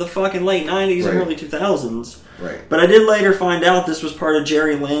from the fucking late 90s and early 2000s. Right. But I did later find out this was part of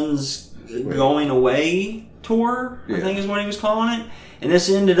Jerry Lynn's going away tour, I think is what he was calling it. And this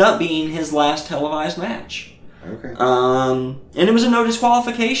ended up being his last televised match. Okay. And it was a no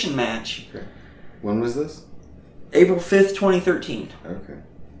disqualification match. Okay. When was this? April 5th, 2013. Okay.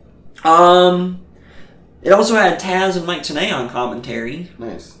 It also had Taz and Mike Tenay on commentary.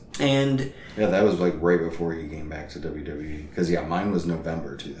 Nice. And yeah, that was like right before he came back to WWE. Because mine was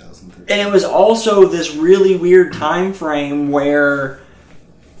November 2013. And it was also this really weird time frame where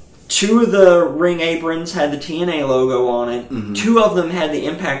 2 of the ring aprons had the TNA logo on it. Mm-hmm. 2 of them had the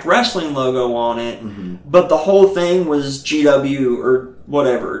Impact Wrestling logo on it. Mm-hmm. But the whole thing was GW or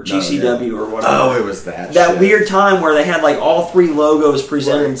whatever, GCW or whatever. Oh, it was that shit. Weird time where they had like all 3 logos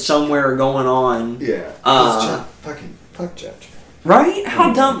presented somewhere going on. Yeah. Fuck Jeff. Right?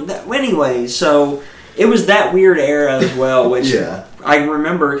 How dumb. Anyway, so it was that weird era as well, which I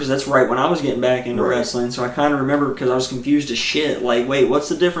remember because that's right when I was getting back into wrestling, so I kind of remember because I was confused as shit. Like, wait, what's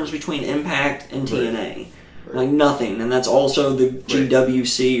the difference between Impact and TNA? Right. Like, nothing. And that's also the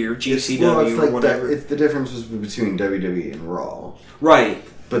GWC or GCW or whatever. It's the difference was between WWE and Raw. Right.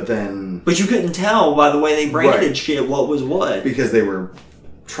 But you couldn't tell by the way they branded shit what was what. Because they were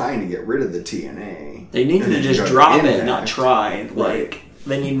trying to get rid of the TNA. They needed to just drop it, not try. Like,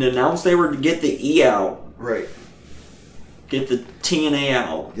 they needed to announce they were to get the E out. Right. Get the TNA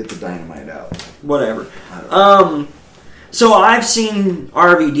out. Get the Dynamite out. Whatever. So I've seen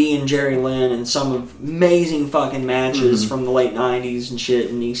RVD and Jerry Lynn in some amazing fucking matches from the late 90s and shit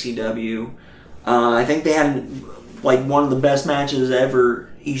in ECW. I think they had like one of the best matches ever,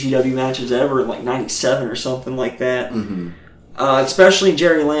 ECW matches ever, like 97 or something like that. Mm-hmm. Especially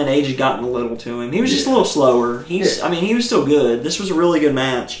Jerry Lynn, age had gotten a little to him. He was just a little slower. He was still good. This was a really good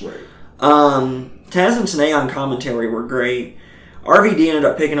match. Right. Taz and Tenay on commentary were great. RVD ended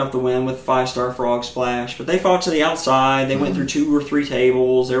up picking up the win with 5-star frog splash, but they fought to the outside. They went through 2 or 3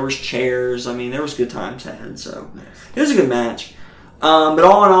 tables. There was chairs. I mean, there was good times had. So it was a good match. But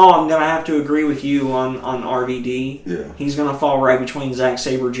all in all, I'm going to have to agree with you on RVD. Yeah. He's going to fall right between Zack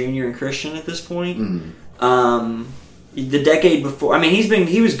Sabre Jr. and Christian at this point. The decade before, I mean,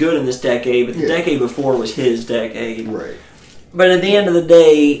 he was good in this decade, but the decade before was his decade. Right. But at the end of the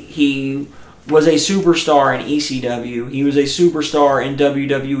day, he was a superstar in ECW. He was a superstar in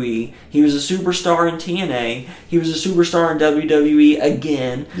WWE. He was a superstar in TNA. He was a superstar in WWE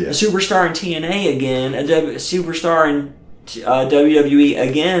again. Yeah. A superstar in TNA again. A superstar in WWE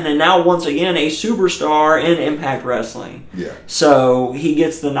again. And now, once again, a superstar in Impact Wrestling. Yeah. So, he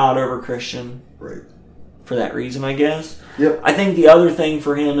gets the nod over Christian. Right. For that reason, I guess. Yep. I think the other thing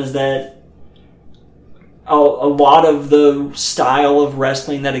for him is that a lot of the style of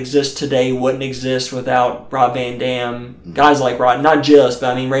wrestling that exists today wouldn't exist without Rob Van Dam. Guys like Rod, not just,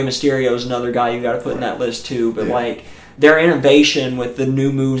 but I mean, Rey Mysterio is another guy you got to put in that list too. But like their innovation with the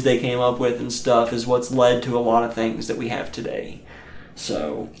new moves they came up with and stuff is what's led to a lot of things that we have today.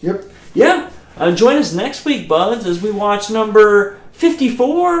 So, yeah. Join us next week, buds, as we watch number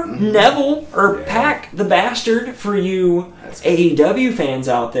 54, Neville, or Pac the Bastard for you AEW fans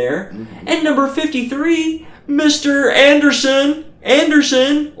out there. And number 53, Mr. Anderson,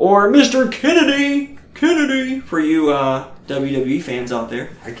 or Mr. Kennedy for you WWE fans out there.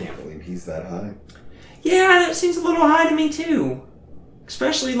 I can't believe he's that high. Yeah, that seems a little high to me too.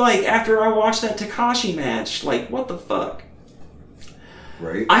 Especially like after I watched that Takashi match. Like, what the fuck?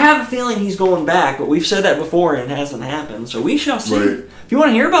 Right. I have a feeling he's going back, but we've said that before and it hasn't happened, so we shall see. Right. If you want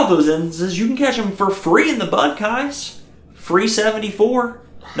to hear about those instances, you can catch them for free in the Bud Guys. Free 74.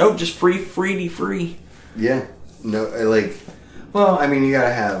 Nope, just free. Yeah. No, like, well, I mean, you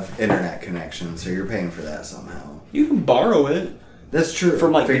gotta have internet connection, so you're paying for that somehow. You can borrow it. That's true.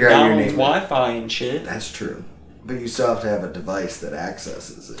 From like Figure out your McDonald's name. Wi-Fi and shit. That's true. But you still have to have a device that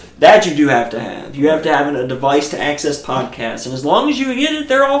accesses it. That you do have to have. You have to have a device to access podcasts. And as long as you get it,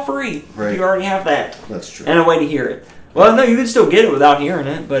 they're all free. Right. You already have that. That's true. And a way to hear it. Well, no, you can still get it without hearing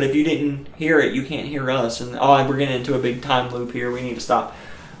it. But if you didn't hear it, you can't hear us. And we're getting into a big time loop here. We need to stop.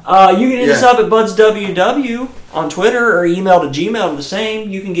 You can hit us up at BudsWW on Twitter or email to Gmail the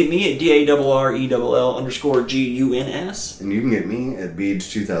same. You can get me at DARRELL_GUNS. And you can get me at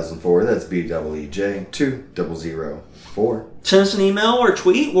Beej2004. That's BEEJ2004. Send us an email or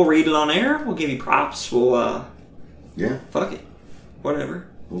tweet. We'll read it on air. We'll give you props. We'll, fuck it. Whatever.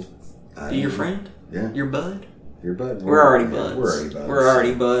 Be your friend. Yeah. Your bud. Your bud. We're already buds. We're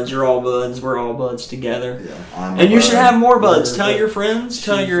already buds. You're all buds. We're all buds together. Yeah. And you should have more buds. Tell your friends.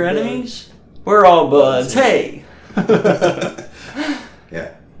 Tell your enemies. We're all buds. Hey.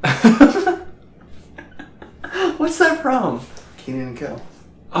 Yeah. What's that from? Kenan and Kel.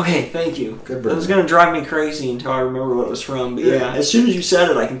 Okay, thank you. Good brother. It was going to drive me crazy until I remember what it was from. But yeah, as soon as you said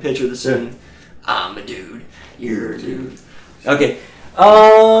it, I can picture the scene. Yeah. I'm a dude. You're a dude. Okay.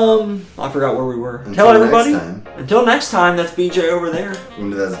 I forgot where we were. Tell everybody. Until next time, that's BJ over there.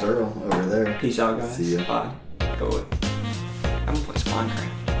 And that's Daryl over there. Peace out, guys. See ya. Bye. Go away. I'm going to play some Minecraft.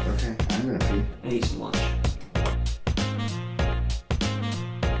 Okay, I'm going to pee. And eat some lunch.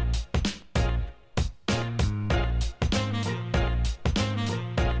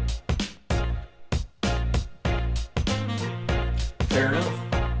 Fair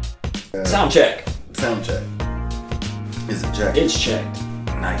enough. Sound check. Sound check. Is it checked? It's checked.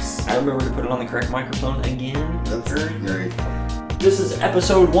 Nice. I remember to put it on the correct microphone again. That's great. This is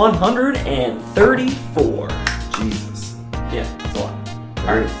episode 134. Jesus. Yeah, it's a lot.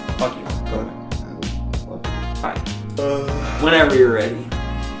 Alright, fuck you. Go ahead. Alright. Whenever you're ready.